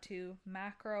shows up to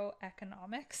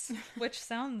macroeconomics, which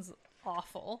sounds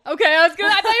awful. Okay, I thought you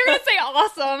were gonna say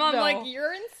awesome. I'm like,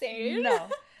 you're insane. No.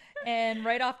 And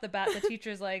right off the bat, the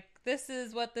teacher's like, this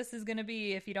is what this is gonna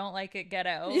be. If you don't like it, get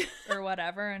out or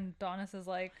whatever. And Donis is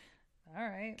like, all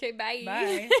right. Okay,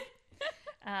 bye.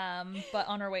 But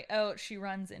on her way out, she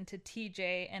runs into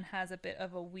TJ and has a bit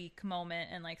of a weak moment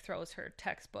and like throws her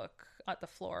textbook at the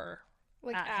floor,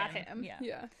 like at him.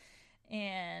 Yeah.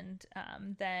 And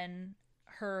then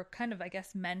her kind of, I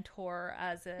guess, mentor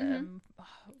as a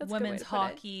women's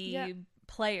hockey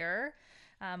player,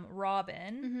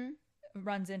 Robin,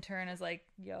 runs into her and is like,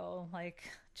 yo, like,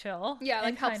 chill. Yeah, like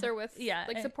and helps her with,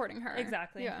 like, supporting her.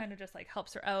 Exactly. And kind of just like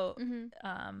helps her out.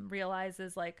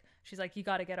 Realizes, like, she's like, you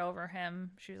got to get over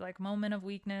him. She's like, moment of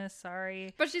weakness,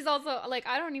 sorry. But she's also like,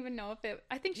 I don't even know if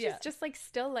I think she's just like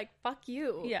still like, fuck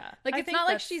you. Yeah. Like, it's not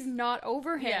like she's not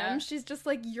over him. Yeah. She's just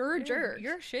like, you're a jerk.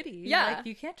 You're shitty. Yeah. Like,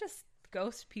 you can't just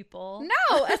ghost people.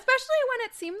 No, especially when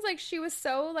it seems like she was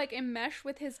so like enmeshed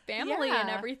with his family and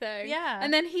everything. Yeah.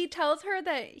 And then he tells her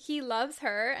that he loves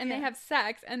her and they have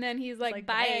sex, and then he's like,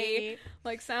 bye.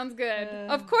 Like, sounds good.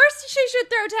 Of course she should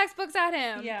throw textbooks at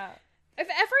him. Yeah. If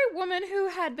every woman who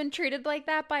had been treated like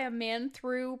that by a man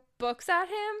threw books at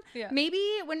him, maybe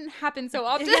it wouldn't happen so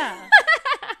often. Yeah.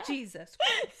 Jesus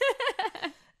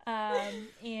Christ.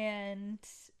 And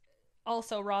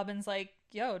also Robin's like,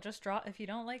 yo, just drop, if you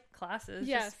don't like classes,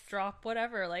 just drop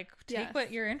whatever, like, take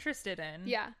what you're interested in.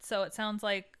 Yeah. So it sounds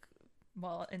like,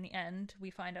 well, in the end, we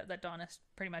find out that Donis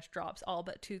pretty much drops all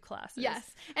but 2 classes. Yes.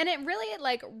 And it really,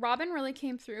 like, Robin really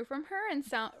came through from her and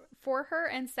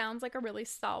sounds like a really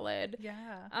solid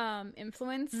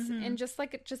influence, and just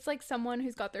like someone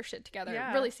who's got their shit together.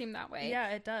 It really seemed that way. Yeah,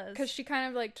 it does. Because she kind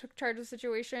of like took charge of the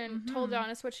situation, told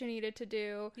Donis what she needed to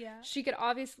do. Yeah. She could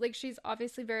obviously, like, she's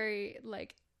obviously very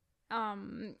like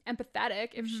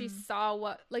empathetic if she saw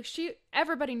what, like,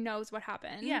 everybody knows what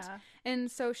happened, and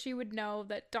so she would know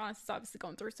that Donis is obviously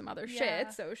going through some other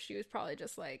shit, so she was probably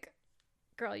just like,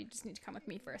 girl, you just need to come with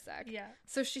me for a sec.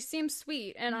 So she seems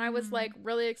sweet, and I was like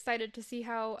really excited to see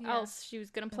how else she was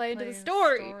gonna play into the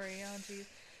story. Oh, geez.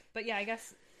 But yeah, I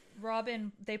guess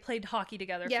Robin, they played hockey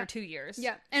together for 2 years.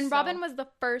 Yeah, and so, Robin was the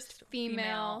first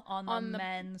female on the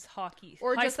men's hockey,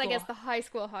 or just I guess the high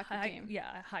school hockey team.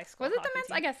 Yeah, high school. Was it the men's?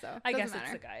 Team. I guess so. I guess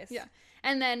it's the guys. Yeah,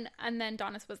 and then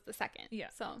Donis was the second. Yeah,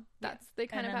 so that's they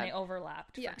kind of they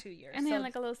overlapped for 2 years, and they had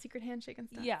like a little secret handshake and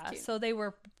stuff. Yeah, so they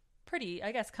were pretty,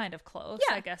 I guess, kind of close.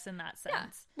 I guess in that sense.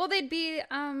 Yeah. Well, they'd be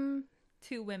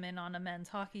 2 women on a men's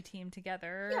hockey team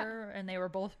together, and they were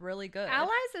both really good. Allies?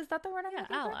 Is that the word I'm looking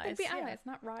for? Allies. They'd be allies,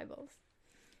 not rivals.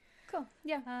 Cool.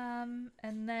 Yeah.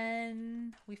 And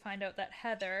then we find out that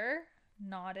Heather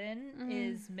Nodden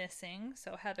is missing.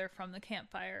 So Heather from the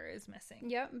campfire is missing.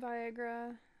 Yep.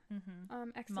 Viagra.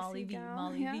 Ecstasy Molly V.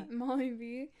 gal. Molly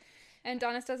V. And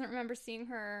Donis doesn't remember seeing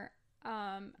her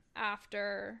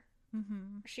after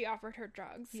she offered her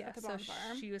drugs at the bonfire.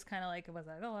 So she was kind of like, was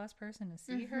I the last person to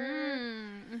see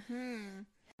her?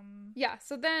 Yeah.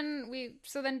 So then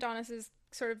Donis is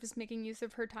sort of just making use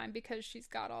of her time because she's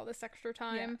got all this extra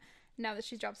time now that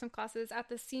she's dropped some classes at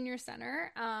the senior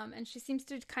center. And she seems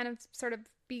to kind of sort of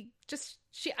be just,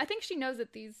 I think she knows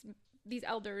that these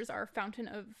elders are a fountain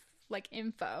of like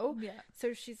info. Yeah.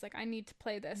 So she's like, I need to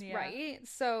play this right.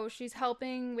 So she's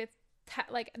helping with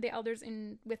like the elders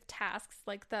with tasks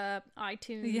like the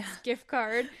iTunes gift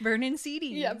card. Burning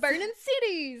CDs. Yeah, burning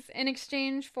CDs in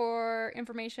exchange for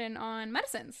information on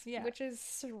medicines. Yeah. Which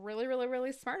is really, really,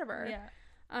 really smart of her. Yeah.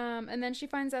 And then she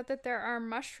finds out that there are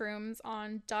mushrooms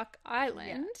on Duck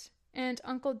Island. Yeah. And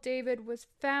Uncle David was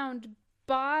found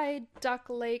by Duck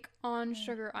Lake on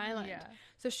Sugar Island. Yeah.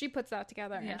 So she puts that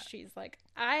together and she's like,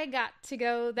 I got to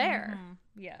go there.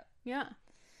 Yeah. Yeah.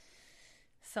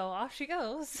 So off she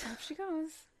goes.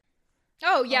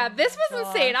 Oh, yeah, this was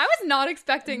insane. I was not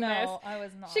expecting this. No, I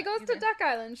was not. She goes either. to Duck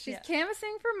Island. She's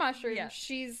canvassing for mushrooms. Yeah.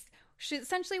 She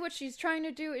essentially what she's trying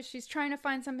to do is she's trying to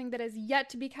find something that has yet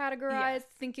to be categorized,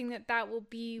 thinking that will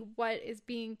be what is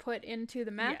being put into the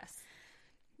map. Yes.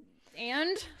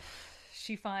 And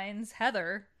she finds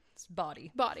Heather's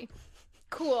body.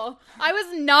 Cool. I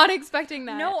was not expecting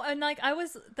that. No, and like I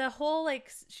was the whole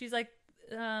like she's like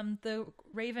the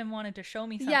raven wanted to show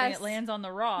me something. Yes. It lands on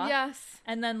the rock. Yes.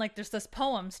 And then like there's this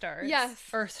poem starts. Yes.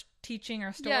 Or teaching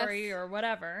or story or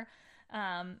whatever.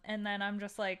 And then I'm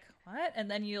just like, what? And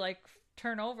then you like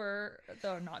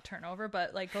not turn over,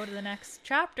 but like go to the next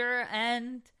chapter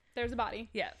and there's a body.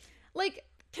 Yeah. Like,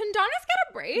 can Donis get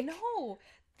a break? No.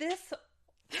 This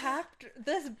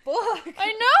book.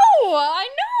 I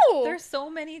know. There's so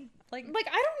many like I don't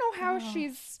know how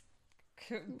she's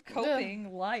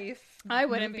coping life. I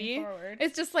wouldn't be. Forward.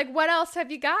 It's just like, what else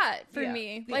have you got for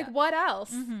me? Like, what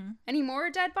else? Any more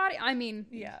dead body? I mean,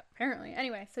 apparently.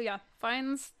 Anyway, so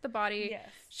finds the body. Yes.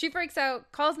 She freaks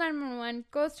out, calls 911,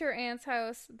 goes to her aunt's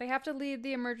house. They have to lead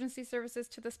the emergency services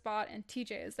to the spot, and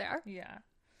TJ is there. Yeah.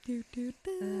 TJ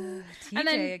and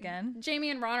then again.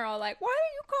 Jamie and Ron are all like, why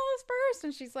didn't you call us first?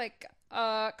 And she's like,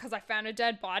 because I found a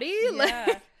dead body.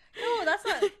 Yeah. No, that's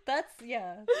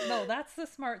the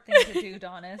smart thing to do,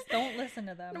 Donis. Don't listen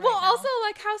to them. Well, also,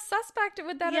 like, how suspect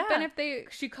would that have been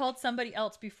if she called somebody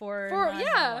else before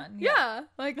 911. Yeah.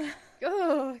 Like,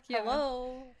 oh, yeah.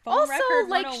 Hello. Phone also,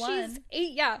 like, she's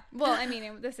 8. Yeah. Well, I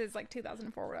mean, this is like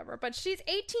 2004 or whatever, but she's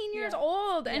 18 years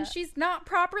old and she's not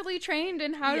properly trained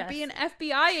in how to be an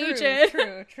FBI agent.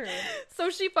 True. So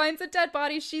she finds a dead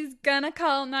body. She's gonna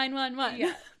call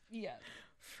 911. Yeah.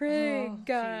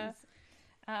 Frig.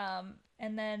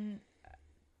 And then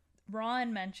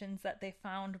Ron mentions that they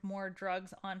found more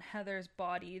drugs on Heather's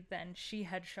body than she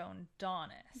had shown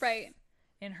Donis. Right.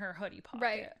 In her hoodie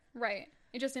pocket. Right.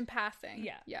 Just in passing.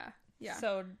 Yeah.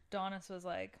 So Donis was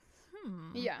like,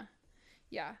 Yeah.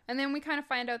 And then we kind of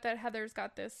find out that Heather's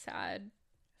got this sad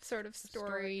sort of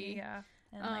story. Yeah.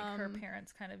 And like her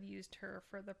parents kind of used her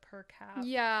for the per cap.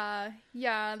 Yeah.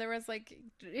 There was like,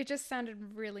 it just sounded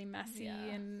really messy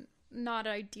and not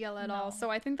ideal at all. So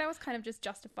I think that was kind of just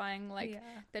justifying like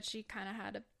that she kind of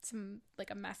had a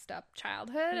messed up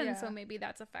childhood, and so maybe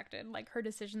that's affected like her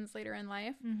decisions later in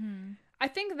life. I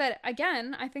think that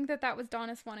was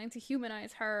Donis wanting to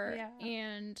humanize her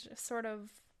and sort of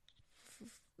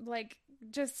like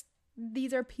just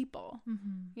these are people,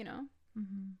 you know,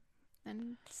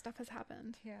 and stuff has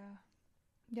happened. Yeah.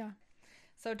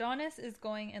 So Donis is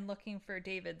going and looking for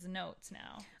David's notes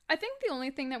now. I think the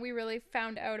only thing that we really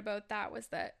found out about that was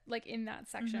that, like, in that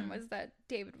section was that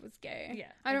David was gay.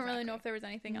 Yeah, I don't really know if there was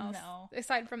anything else. No.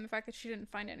 Aside from the fact that she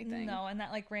didn't find anything. No, and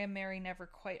that, like, Graham Mary never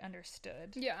quite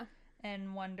understood. Yeah.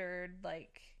 And wondered,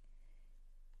 like,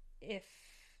 if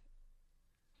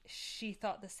she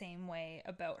thought the same way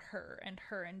about her and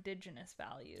her indigenous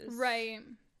values. Right.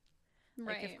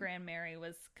 Like if Grand Mary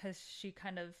was, because she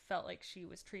kind of felt like she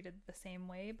was treated the same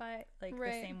way by, like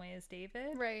the same way as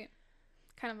David. Right.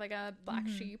 Kind of like a black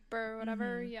sheep or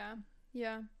whatever. Yeah.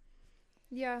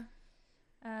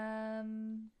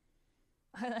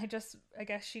 I guess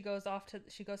she goes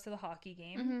to the hockey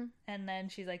game, and then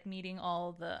she's like meeting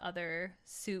all the other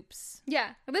soups.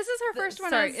 Yeah. This is her first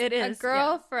one as it is, a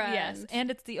girlfriend. Yes. And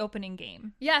it's the opening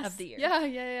game of the year.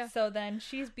 Yeah. So then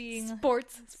she's being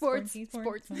sports.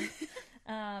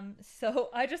 So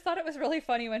I just thought it was really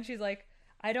funny when she's like,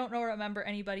 I don't remember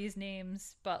anybody's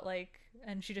names, but like,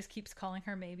 and she just keeps calling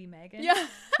her maybe Megan. Yeah.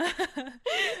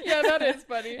 Yeah, that is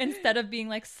funny. Instead of being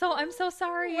like, so I'm so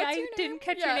sorry, I didn't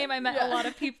catch your name. I met a lot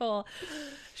of people.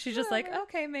 She's just like,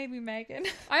 okay, maybe Megan.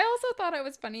 I also thought it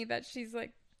was funny that she's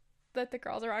like, that the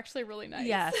girls are actually really nice.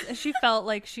 Yes, she felt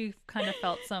like she kind of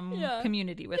felt some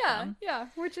community with them. Yeah,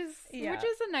 which is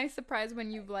a nice surprise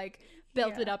when you've like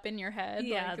built it up in your head.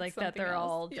 Yeah, like that they're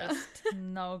all just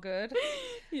no good.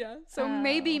 Yeah. So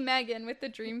maybe Megan with the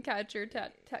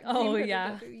Dreamcatcher Oh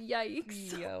yeah.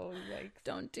 Yikes. Yo, yikes.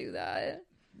 Don't do that.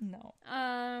 No.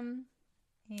 And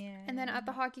then at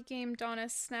the hockey game, Donna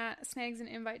snags an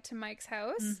invite to Mike's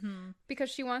house because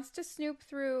she wants to snoop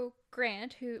through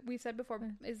Grant, who we've said before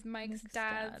is Mike's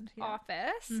dad's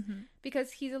office,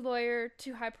 because he's a lawyer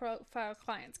to high-profile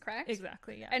clients, correct?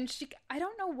 Exactly, yeah. And I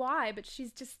don't know why, but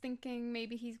she's just thinking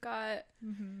maybe he's got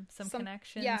some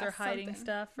connections or hiding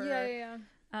stuff. Or, yeah.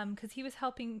 Because he was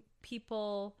helping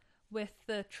people with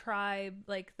the tribe,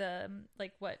 like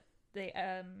what they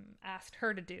asked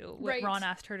her to do, what Ron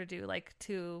asked her to do, like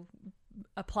to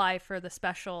apply for the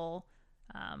special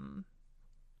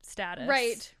status.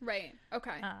 Right.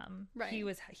 Okay. Right.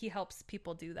 He helps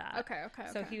people do that. Okay.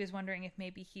 So he was wondering if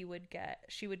maybe she would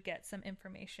get some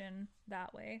information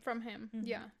that way from him. Mm-hmm.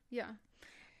 Yeah.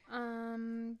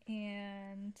 And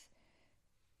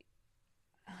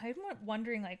I'm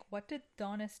wondering, like, what did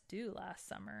Donis do last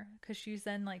summer? Because she's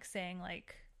then like saying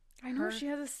like, I know she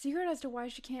has a secret as to why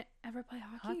she can't ever play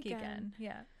hockey again.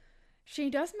 Yeah. She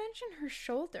does mention her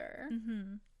shoulder.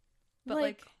 Mm-hmm. But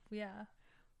like, yeah.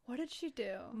 What did she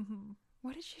do? Mm-hmm.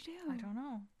 What did she do? I don't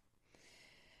know.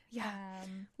 Yeah.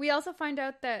 We also find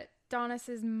out that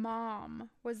Donis's mom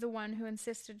was the one who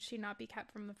insisted she not be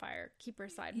kept from the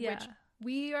Firekeeper side, which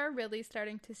we are really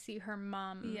starting to see her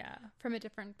mom from a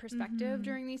different perspective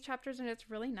during these chapters, and it's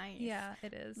really nice. Yeah,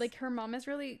 it is. Like, her mom is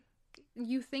really...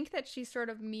 You think that she's sort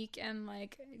of meek and,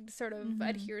 like, sort of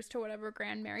adheres to whatever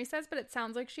Grand Mary says, but it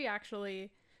sounds like she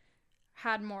actually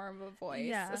had more of a voice.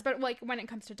 Yeah. Especially, like, when it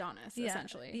comes to Donis,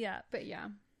 essentially. Yeah. But, yeah.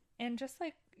 And just,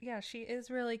 like, she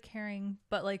is really caring,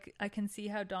 but, like, I can see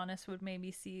how Donis would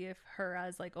maybe see her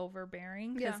as, like,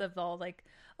 overbearing because of all, like,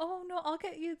 oh, no, I'll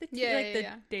get you the tea.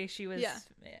 The day she was...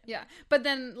 Yeah. But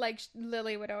then, like,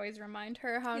 Lily would always remind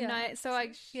her how nice... So,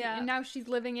 like, now she's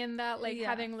living in that, like,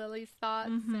 having Lily's thoughts.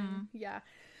 And,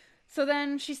 So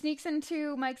then she sneaks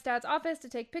into Mike's dad's office to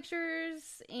take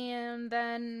pictures, and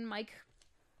then Mike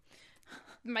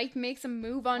makes a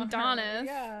move on Donis.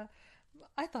 Yeah.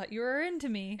 I thought you were into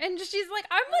me. And she's like,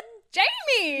 I'm with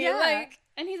Jamie! Yeah. Like,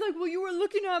 and he's like, well, you were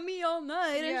looking at me all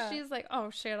night. Yeah. And she's like, oh,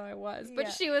 shit, I was.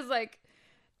 But she was, like,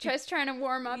 just trying to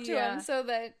warm up to him so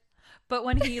that... But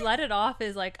when he let it off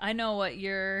is like, I know what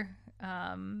you're...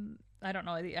 I don't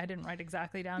know. I didn't write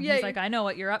exactly down. He's like, I know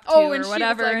what you're up to or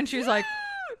whatever. And she's like...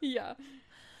 Yeah.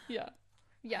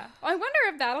 I wonder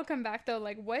if that'll come back, though.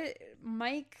 Like, what...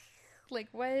 Mike... Like,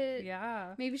 what...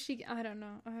 Yeah. Maybe she... I don't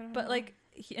know. But, like...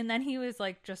 and then he was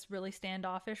like just really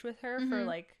standoffish with her for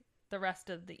like the rest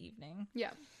of the evening.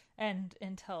 Yeah. And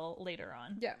until later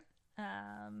on. Yeah.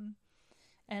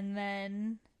 And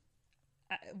then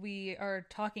we are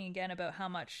talking again about how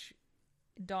much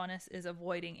Donis is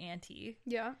avoiding Auntie.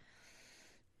 Yeah.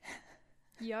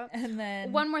 Yep. And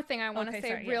then one more thing I want to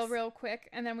say real quick,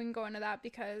 and then we can go into that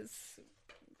because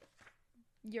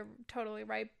you're totally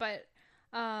right. But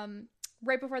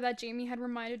right before that, Jamie had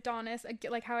reminded Donis,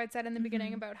 like how I'd said in the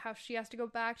beginning, about how she has to go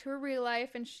back to her real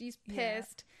life, and she's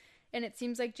pissed. And it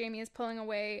seems like Jamie is pulling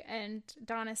away, and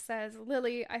Donis says,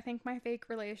 Lily, I think my fake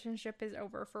relationship is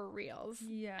over for reals.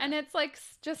 Yeah. And it's, like,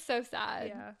 just so sad.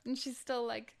 Yeah. And she's still,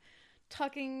 like,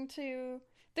 talking to...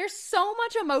 There's so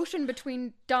much emotion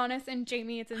between Donis and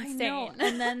Jamie, it's insane. I know.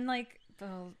 And then, like,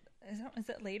 is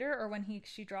it later, or when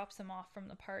she drops him off from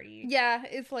the party? Yeah,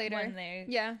 it's later. When they...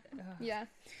 Yeah. Ugh. Yeah.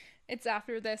 It's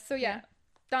after this. So, yeah.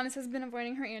 Donis has been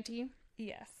avoiding her auntie.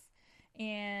 Yes.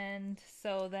 And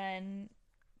so then...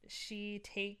 she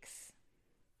takes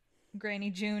Granny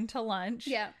June to lunch.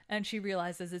 Yeah. And she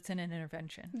realizes it's an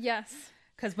intervention. Yes.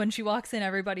 Because when she walks in,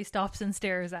 everybody stops and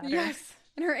stares at her. Yes.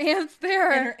 And her aunt's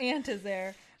there. And her aunt is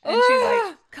there. And she's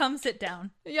like, come sit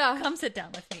down. Yeah. Come sit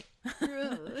down with me.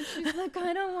 She's like,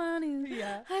 I don't want to.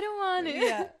 Yeah. I don't want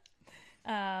to.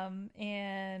 Yeah.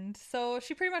 And so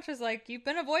she pretty much is like, you've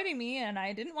been avoiding me and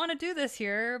I didn't want to do this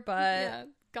here, but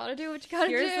gotta do what you gotta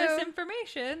do. Here's this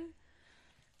information.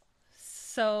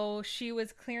 So she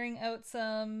was clearing out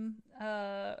some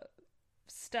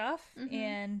stuff,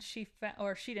 and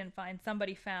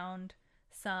somebody found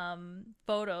some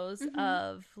photos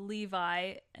of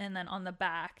Levi, and then on the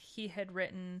back he had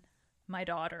written "my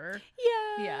daughter."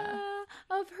 Yeah.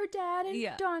 Of her dad and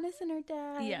Donis and her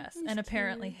dad. Yes, and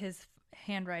apparently his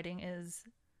handwriting is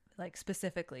like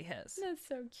specifically his. That's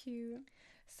so cute.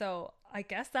 So I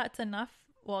guess that's enough.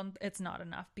 Well, it's not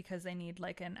enough because they need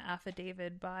like an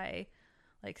affidavit by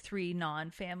like 3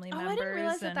 non-family members. I didn't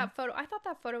realize that photo. I thought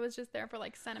that photo was just there for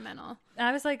like sentimental.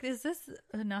 I was like, is this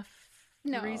enough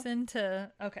reason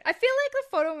to... Okay. I feel like the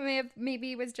photo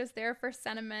maybe was just there for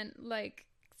sentiment, like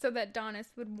so that Donis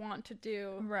would want to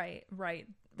do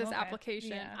this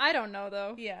application. Yeah. I don't know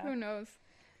though. Yeah. Who knows?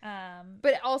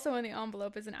 But also in the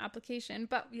envelope is an application.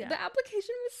 But the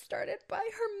application was started by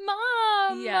her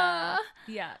mom. Yeah.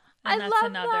 Yeah. And that's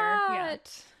love that. Yeah.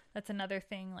 That's another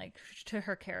thing, like, to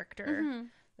her character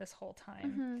this whole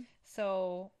time.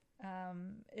 So,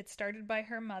 it started by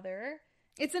her mother.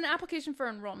 It's an application for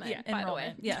enrollment, by the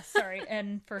way. Yes, sorry.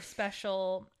 And for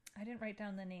special... I didn't write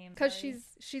down the name. Because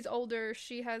she's older.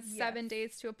 She has 7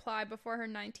 days to apply before her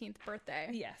 19th birthday.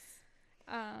 Yes.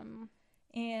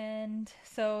 And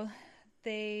so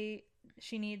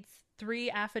she needs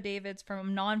 3 affidavits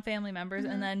from non-family members,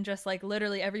 and then just like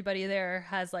literally everybody there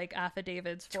has like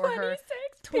affidavits for 26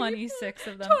 her. 26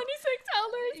 of them. 26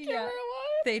 elders give her one.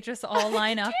 They just all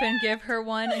line up and give her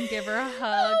one and give her a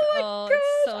hug. Oh, it's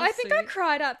so I think I sweet.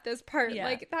 cried at this part. Yeah.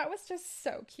 Like, that was just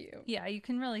so cute. Yeah, you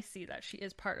can really see that she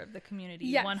is part of the community.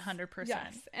 Yes. 100%.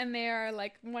 Yes, and they are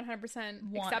like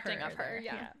 100% accepting of her.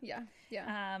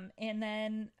 Yeah. And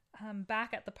then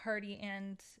back at the party,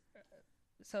 and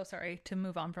so sorry to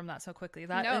move on from that so quickly.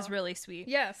 That is really sweet.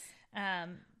 Yes.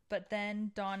 But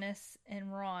then Donis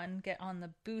and Ron get on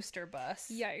the booster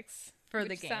bus. Yikes. For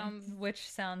the game,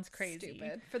 which sounds crazy.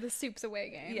 Stupid. For the Soups Away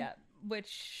game. Yeah,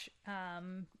 which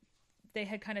they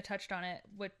had kind of touched on it.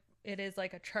 What it is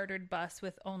like a chartered bus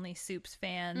with only Soups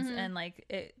fans, and like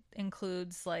it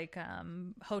includes like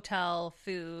hotel,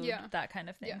 food, that kind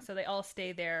of thing. Yeah. So they all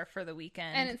stay there for the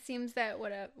weekend. And it seems that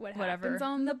whatever happens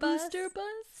on the booster bus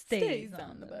stays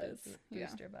on the bus.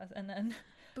 Booster bus, and then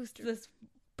booster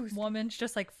woman's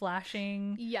just like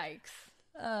flashing. Yikes.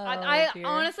 Oh, I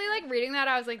honestly, like, reading that,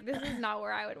 I was like, this is not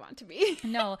where I would want to be.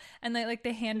 No, and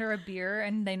they hand her a beer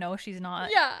and they know she's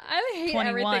not. Yeah, I hate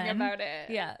 21. everything about it.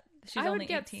 Yeah, she's I only would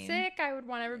get 18. sick. I would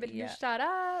want everybody to shut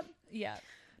up. Yeah,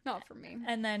 not for me.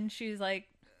 And then she's like,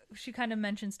 she kind of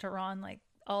mentions to Ron like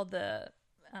all the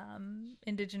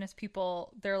Indigenous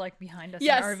people, they're like behind us in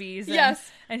RVs.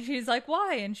 And she's like,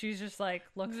 why? And she's just like,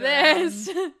 looks this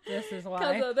around. This is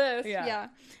why. Because of this. Yeah.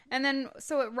 And then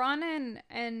so Ron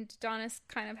and Donis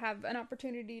kind of have an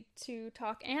opportunity to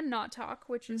talk and not talk,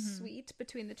 which is sweet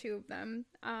between the two of them.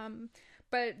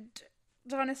 But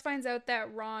Donis finds out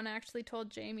that Ron actually told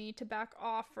Jamie to back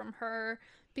off from her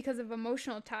because of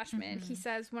emotional attachment. He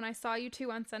says, when I saw you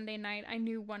two on Sunday night, I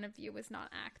knew one of you was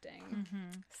not acting.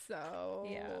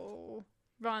 So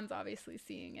Ron's obviously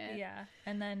seeing it. Yeah.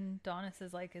 And then Donis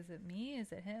is like, is it me?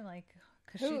 Is it him? Like,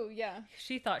 cause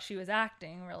she thought she was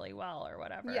acting really well or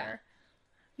whatever.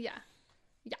 Yeah.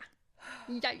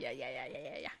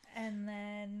 And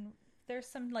then there's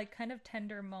some like kind of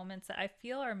tender moments that I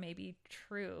feel are maybe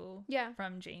true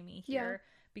from Jamie here,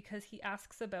 because he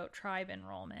asks about tribe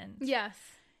enrollment. Yes.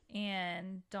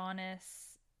 And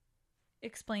Donis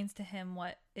explains to him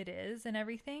what it is and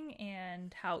everything,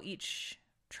 and how each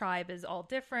tribe is all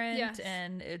different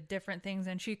and different things.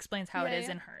 And she explains how it is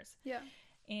in hers. Yeah.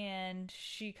 And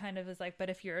she kind of is like, but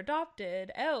if you're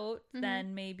adopted out,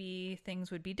 then maybe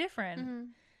things would be different.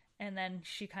 And then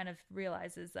she kind of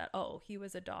realizes that, oh, he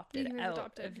was adopted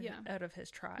out of his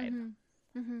tribe.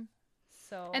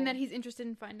 So, and that he's interested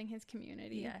in finding his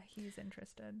community. Yeah, he's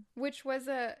interested. Which was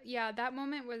that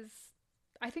moment was,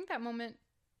 I think that moment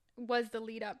was the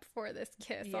lead up for this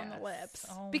kiss on the lips.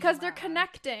 Oh, because they're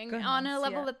connecting on a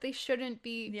level that they shouldn't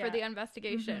be for the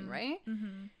investigation, right?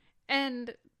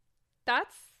 And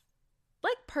that's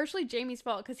like partially Jamie's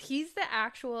fault, because he's the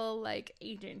actual like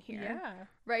agent here,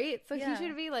 right? So he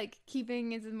should be like keeping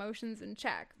his emotions in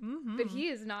check, but he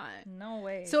is not. No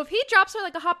way. So if he drops her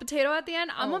like a hot potato at the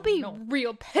end, I'm gonna be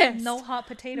real pissed. No hot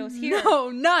potatoes here. No,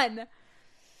 none.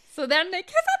 So then they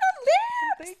kiss on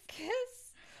the lips. They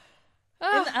kiss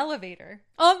in the elevator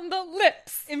on the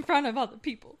lips in front of other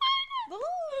people.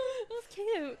 That's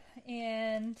cute.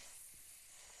 And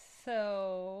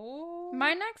so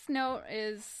my next note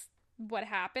is what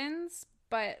happens,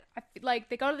 but I feel like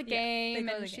they go to the game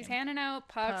and she's handing out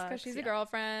pucks because she's a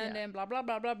girlfriend and blah blah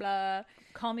blah blah blah.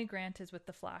 Call Me Grant is with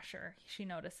the flasher. She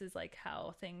notices like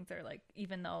how things are like,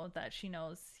 even though that she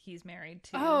knows he's married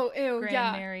to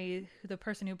Graham Mary, the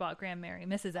person who bought Graham Mary,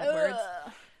 Mrs. Edwards.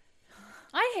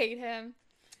 I hate him.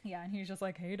 Yeah, and he's just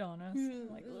like, hey, Donis.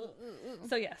 Like,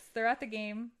 so yes, they're at the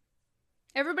game.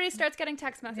 Everybody starts getting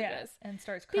text messages and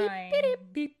starts crying. Beep,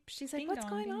 beep, beep. She's like, ding what's dong,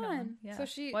 going on? Yeah. So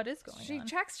what is going on? She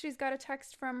checks. She's got a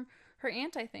text from her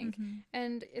aunt, I think.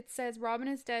 And it says, Robin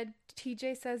is dead.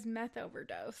 TJ says meth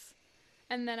overdose.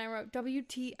 And then I wrote,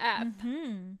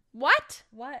 WTF. What?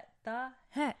 What the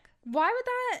heck? Why would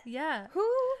that? Yeah. Who?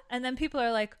 And then people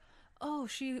are like, oh,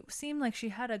 she seemed like she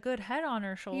had a good head on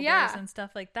her shoulders and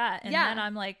stuff like that. And then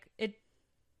I'm like, it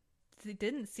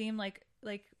didn't seem like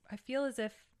I feel as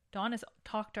if Donis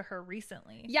talked to her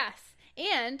recently. Yes.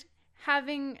 And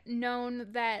having known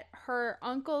that her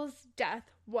uncle's death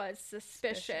was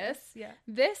suspicious.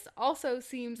 This also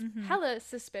seems hella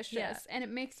suspicious. Yeah. And it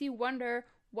makes you wonder,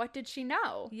 what did she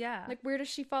know? Yeah. Like, where does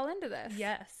she fall into this?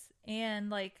 Yes. And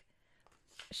like,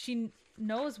 she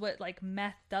knows what like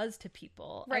meth does to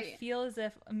people. Right. I feel as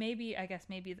if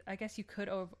I guess you could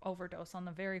overdose on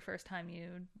the very first time you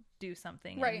do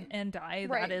something and die.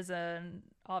 Right. That is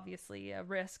obviously a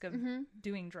risk of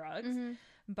doing drugs.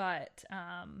 But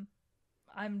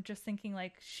I'm just thinking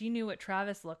like, she knew what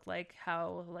Travis looked like,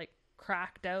 how like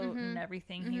cracked out and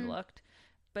everything he looked,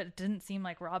 but it didn't seem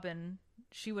like Robin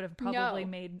she would have probably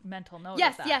made mental note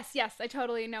yes, of that. Yes. I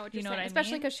totally know what you're saying. What I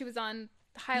Especially mean? because she was on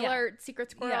High Alert,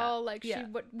 Secret Squirrel. Like,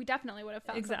 we definitely would have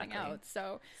found something out.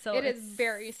 So it is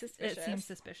very suspicious. It seems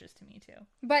suspicious to me, too.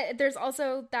 But there's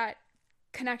also that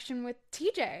connection with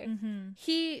TJ. Mm-hmm.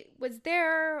 He was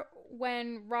there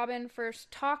when Robin first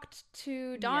talked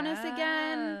to Donis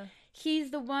again.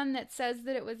 He's the one that says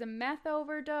that it was a meth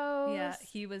overdose. Yeah,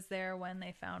 he was there when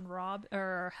they found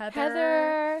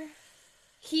Heather.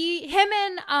 Him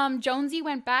and Jonesy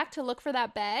went back to look for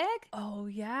that bag. Oh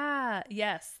yeah,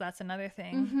 yes, that's another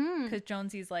thing. Because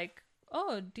Jonesy's like,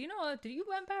 "Oh, did you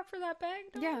went back for that bag?"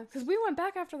 Yeah, because we went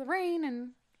back after the rain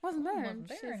and wasn't there. Wasn't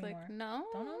there She's anymore. like, no,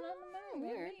 Don't know nothing about it.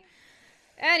 weird.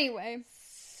 Anyway,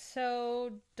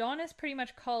 so Donis pretty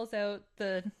much calls out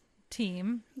the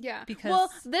team. Yeah. Because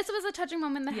this was a touching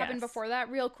moment that happened before that,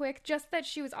 real quick. Just that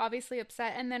she was obviously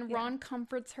upset, and then Ron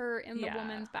comforts her in the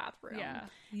woman's bathroom. Yeah.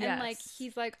 And like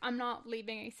he's like, I'm not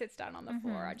leaving. He sits down on the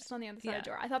floor. I'm just on the other side of the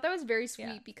door. I thought that was very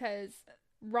sweet because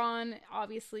Ron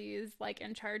obviously is like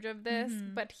in charge of this,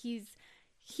 but he's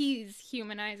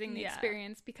humanizing the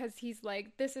experience because he's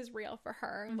like, this is real for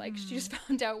her. Like, she just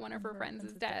found out one of her friends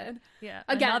is dead. Yeah.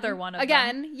 Again, another one of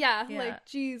them. them. Yeah. Like,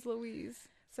 geez Louise.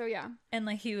 So yeah. And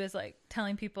like he was like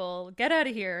telling people, get out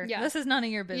of here. Yeah. This is none of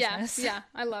your business. Yeah.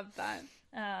 I love that.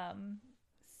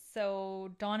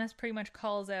 So Donis pretty much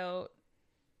calls out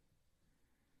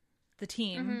the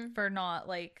team for not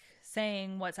like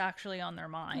saying what's actually on their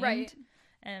mind. Right.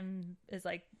 And is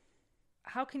like,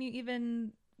 how can you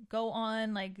even go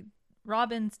on, like,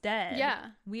 Robin's dead.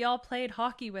 Yeah. We all played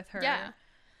hockey with her. Yeah.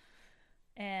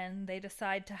 And they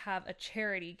decide to have a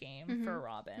charity game for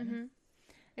Robin.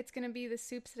 It's going to be the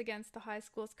Soups against the high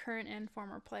school's current and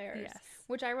former players. Yes.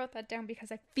 Which I wrote that down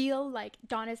because I feel like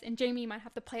Donis and Jamie might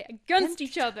have to play against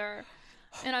each other.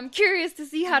 And I'm curious to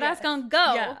see how that's going to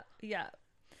go. Yeah. Yeah.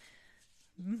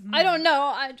 I don't know.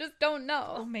 I just don't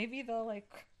know. Well, maybe they'll, like...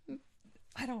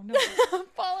 I don't know.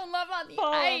 Fall in love on the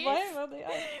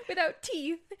ice. Without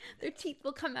teeth. Their teeth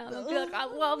will come out and be like, I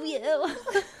love you.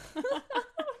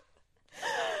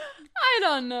 I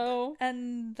don't know.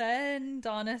 And then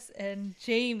Donis and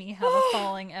Jamie have a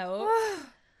falling out.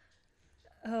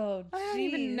 Oh, I don't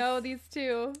even know these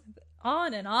two.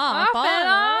 On and off. Off and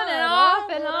on and off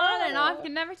and on and off. You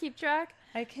can never keep track.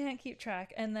 I can't keep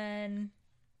track. And then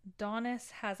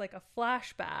Donis has like a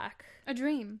flashback. A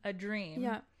dream.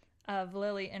 Yeah. Of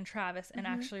Lily and Travis and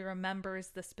actually remembers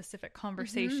the specific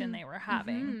conversation they were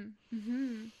having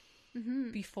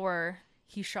before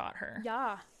he shot her.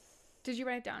 Yeah. Did you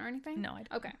write it down or anything? No, I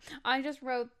didn't. Okay. I just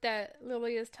wrote that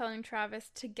Lily is telling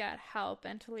Travis to get help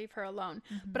and to leave her alone.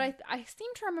 But I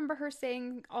seem to remember her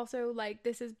saying also, like,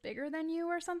 this is bigger than you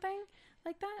or something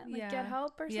like that. Like, get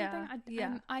help or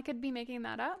something. I could be making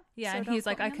that up. Yeah, so and he's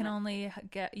like, you can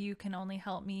only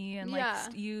help me and,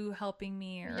 like, you helping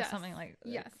me or something like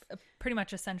that. Yes. Pretty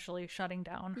much essentially shutting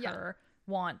down her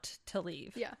want to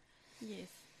leave. Yeah. Yes.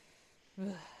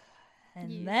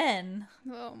 And then...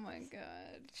 Oh, my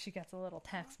God. She gets a little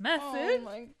text message. Oh,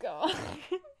 my God.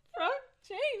 From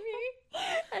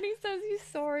Jamie. And he says he's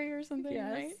sorry or something,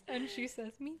 right? And she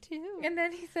says, me too. And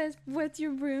then he says, what's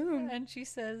your room? And she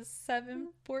says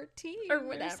 714 or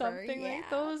whatever. Or something like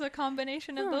those. A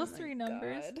combination of those three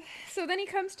numbers. So then he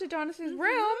comes to Donis's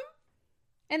room.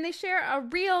 And they share a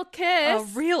real kiss. A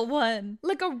real one.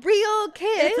 Like a real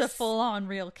kiss. It's a full-on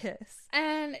real kiss.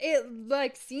 And it,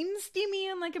 like, seems steamy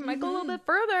and, like, it might go a little bit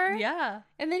further. Yeah.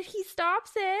 And then he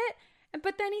stops it.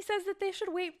 But then he says that they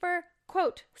should wait for,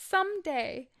 quote,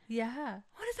 someday. Yeah.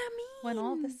 What does that mean? When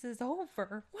all this is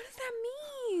over. What does that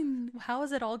mean? How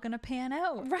is it all going to pan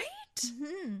out? Right?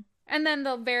 And then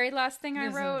the very last thing I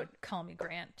wrote. Call me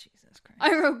Grant. Jesus Christ.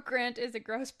 I wrote, Grant is a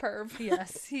gross perv.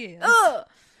 Yes, he is. Ugh!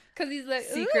 Because he's like,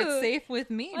 secret safe with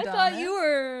me, I thought you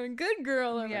were a good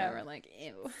girl or whatever. Like,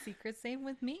 ew. Secret safe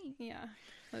with me. Yeah.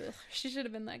 Ugh. She should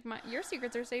have been like, your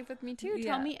secrets are safe with me too.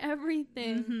 Tell me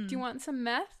everything. Do you want some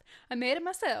meth? I made it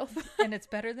myself. And it's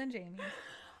better than Jamie's.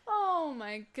 Oh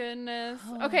my goodness.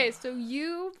 Okay, so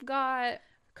you've got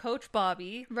Coach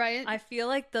Bobby. Right. I feel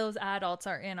like those adults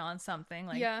are in on something.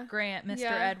 Like Grant,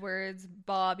 Mr. Edwards,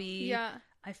 Bobby. Yeah.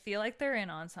 I feel like they're in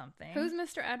on something. Who's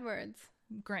Mr. Edwards?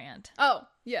 Grant. Oh,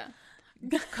 yeah.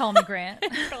 Call me Grant.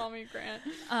 Call me Grant.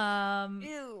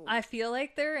 Ew. I feel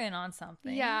like they're in on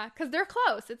something. Yeah, because they're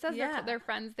close. It says they're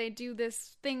friends. They do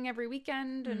this thing every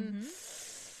weekend. And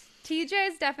TJ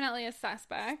is definitely a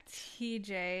suspect.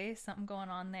 TJ, something going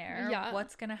on there. Yeah.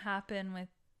 What's going to happen with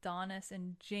Donis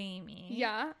and Jamie?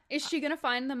 Yeah. Is she going to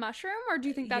find the mushroom, or do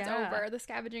you think that's over? The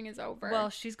scavenging is over? Well,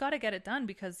 she's got to get it done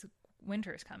because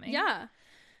winter's coming. Yeah.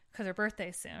 because her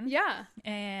birthday's soon. Yeah.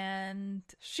 And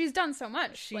she's done so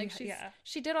much.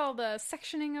 She did all the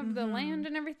sectioning of the land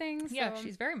and everything. So. Yeah,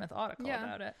 she's very methodical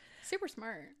about it. Super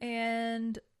smart.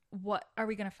 And what are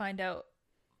we going to find out?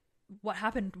 What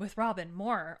happened with Robin?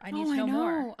 More. I need to know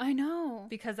more. I know.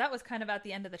 Because that was kind of at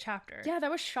the end of the chapter. Yeah, that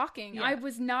was shocking. Yeah. I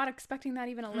was not expecting that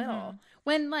even a little.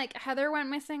 When, like, Heather went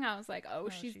missing, I was like,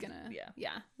 she's gonna...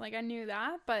 Yeah. Like, I knew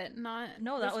that, but not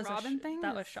that was Robin thing.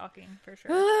 That was shocking, for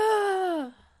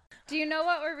sure. Do you know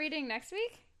what we're reading next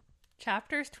week?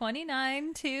 Chapters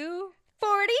 29 to...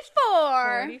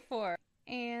 44.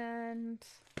 And...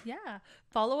 Yeah.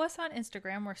 Follow us on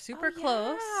Instagram. We're super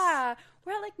close. Yeah.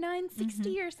 We're at like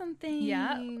 960 or something.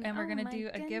 Yeah. And we're going to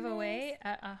do a giveaway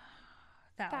at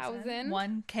 1,000.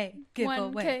 1K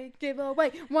giveaway. 1K giveaway.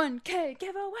 1K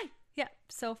giveaway. Yeah.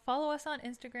 So follow us on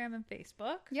Instagram and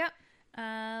Facebook. Yep.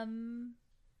 Yeah.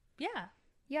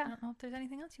 Yeah. I don't know if there's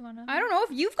anything else you want to... I don't know.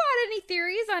 If you've got any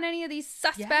theories on any of these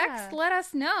suspects, let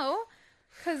us know.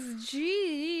 Because,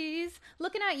 geez.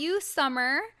 Looking at you,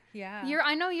 Summer. Yeah.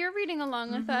 I know you're reading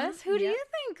along with us. Who do you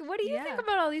think? What do you think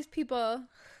about all these people?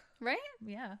 Right?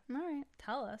 Yeah. All right.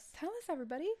 Tell us,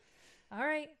 everybody. All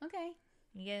right. Okay.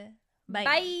 Yeah. Bye.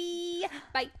 Bye.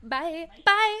 Bye. Bye.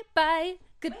 Bye. Bye.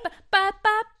 Goodbye. Bye.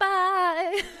 Bye.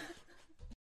 Bye.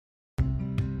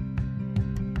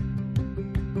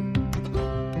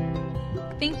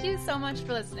 Thank you so much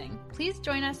for listening. Please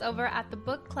join us over at the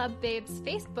Book Club Babes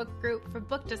Facebook group for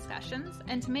book discussions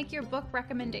and to make your book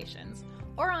recommendations,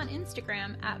 or on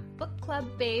Instagram at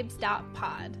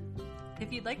bookclubbabes.pod.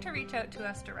 If you'd like to reach out to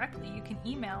us directly, you can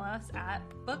email us at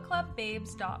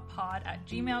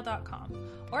bookclubbabes.pod@gmail.com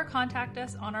or contact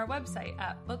us on our website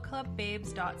at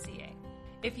bookclubbabes.ca.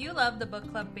 If you love the Book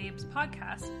Club Babes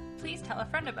podcast, please tell a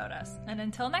friend about us. And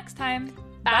until next time,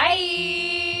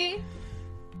 bye!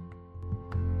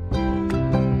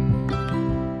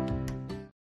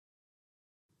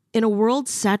 In a world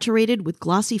saturated with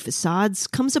glossy facades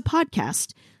comes a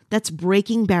podcast that's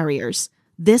breaking barriers.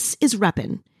 This is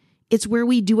Reppin'. It's where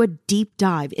we do a deep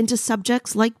dive into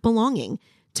subjects like belonging,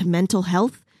 to mental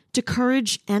health, to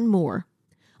courage, and more.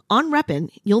 On Reppin',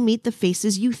 you'll meet the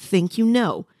faces you think you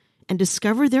know and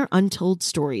discover their untold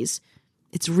stories.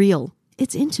 It's real,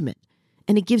 it's intimate,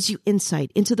 and it gives you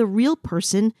insight into the real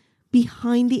person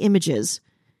behind the images.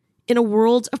 In a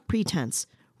world of pretense,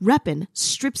 Reppin'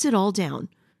 strips it all down.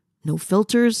 No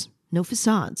filters, no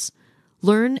facades.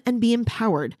 Learn and be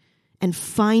empowered, and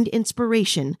find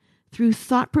inspiration through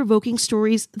thought-provoking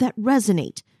stories that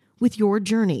resonate with your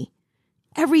journey.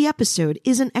 Every episode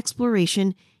is an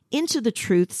exploration into the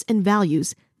truths and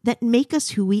values that make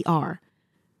us who we are.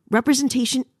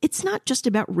 Representation, it's not just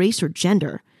about race or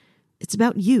gender. It's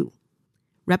about you.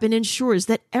 Reppin' ensures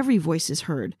that every voice is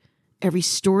heard, every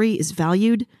story is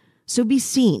valued, so be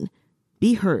seen,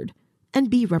 be heard, and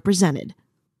be represented.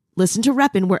 Listen to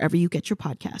Reppin' wherever you get your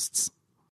podcasts.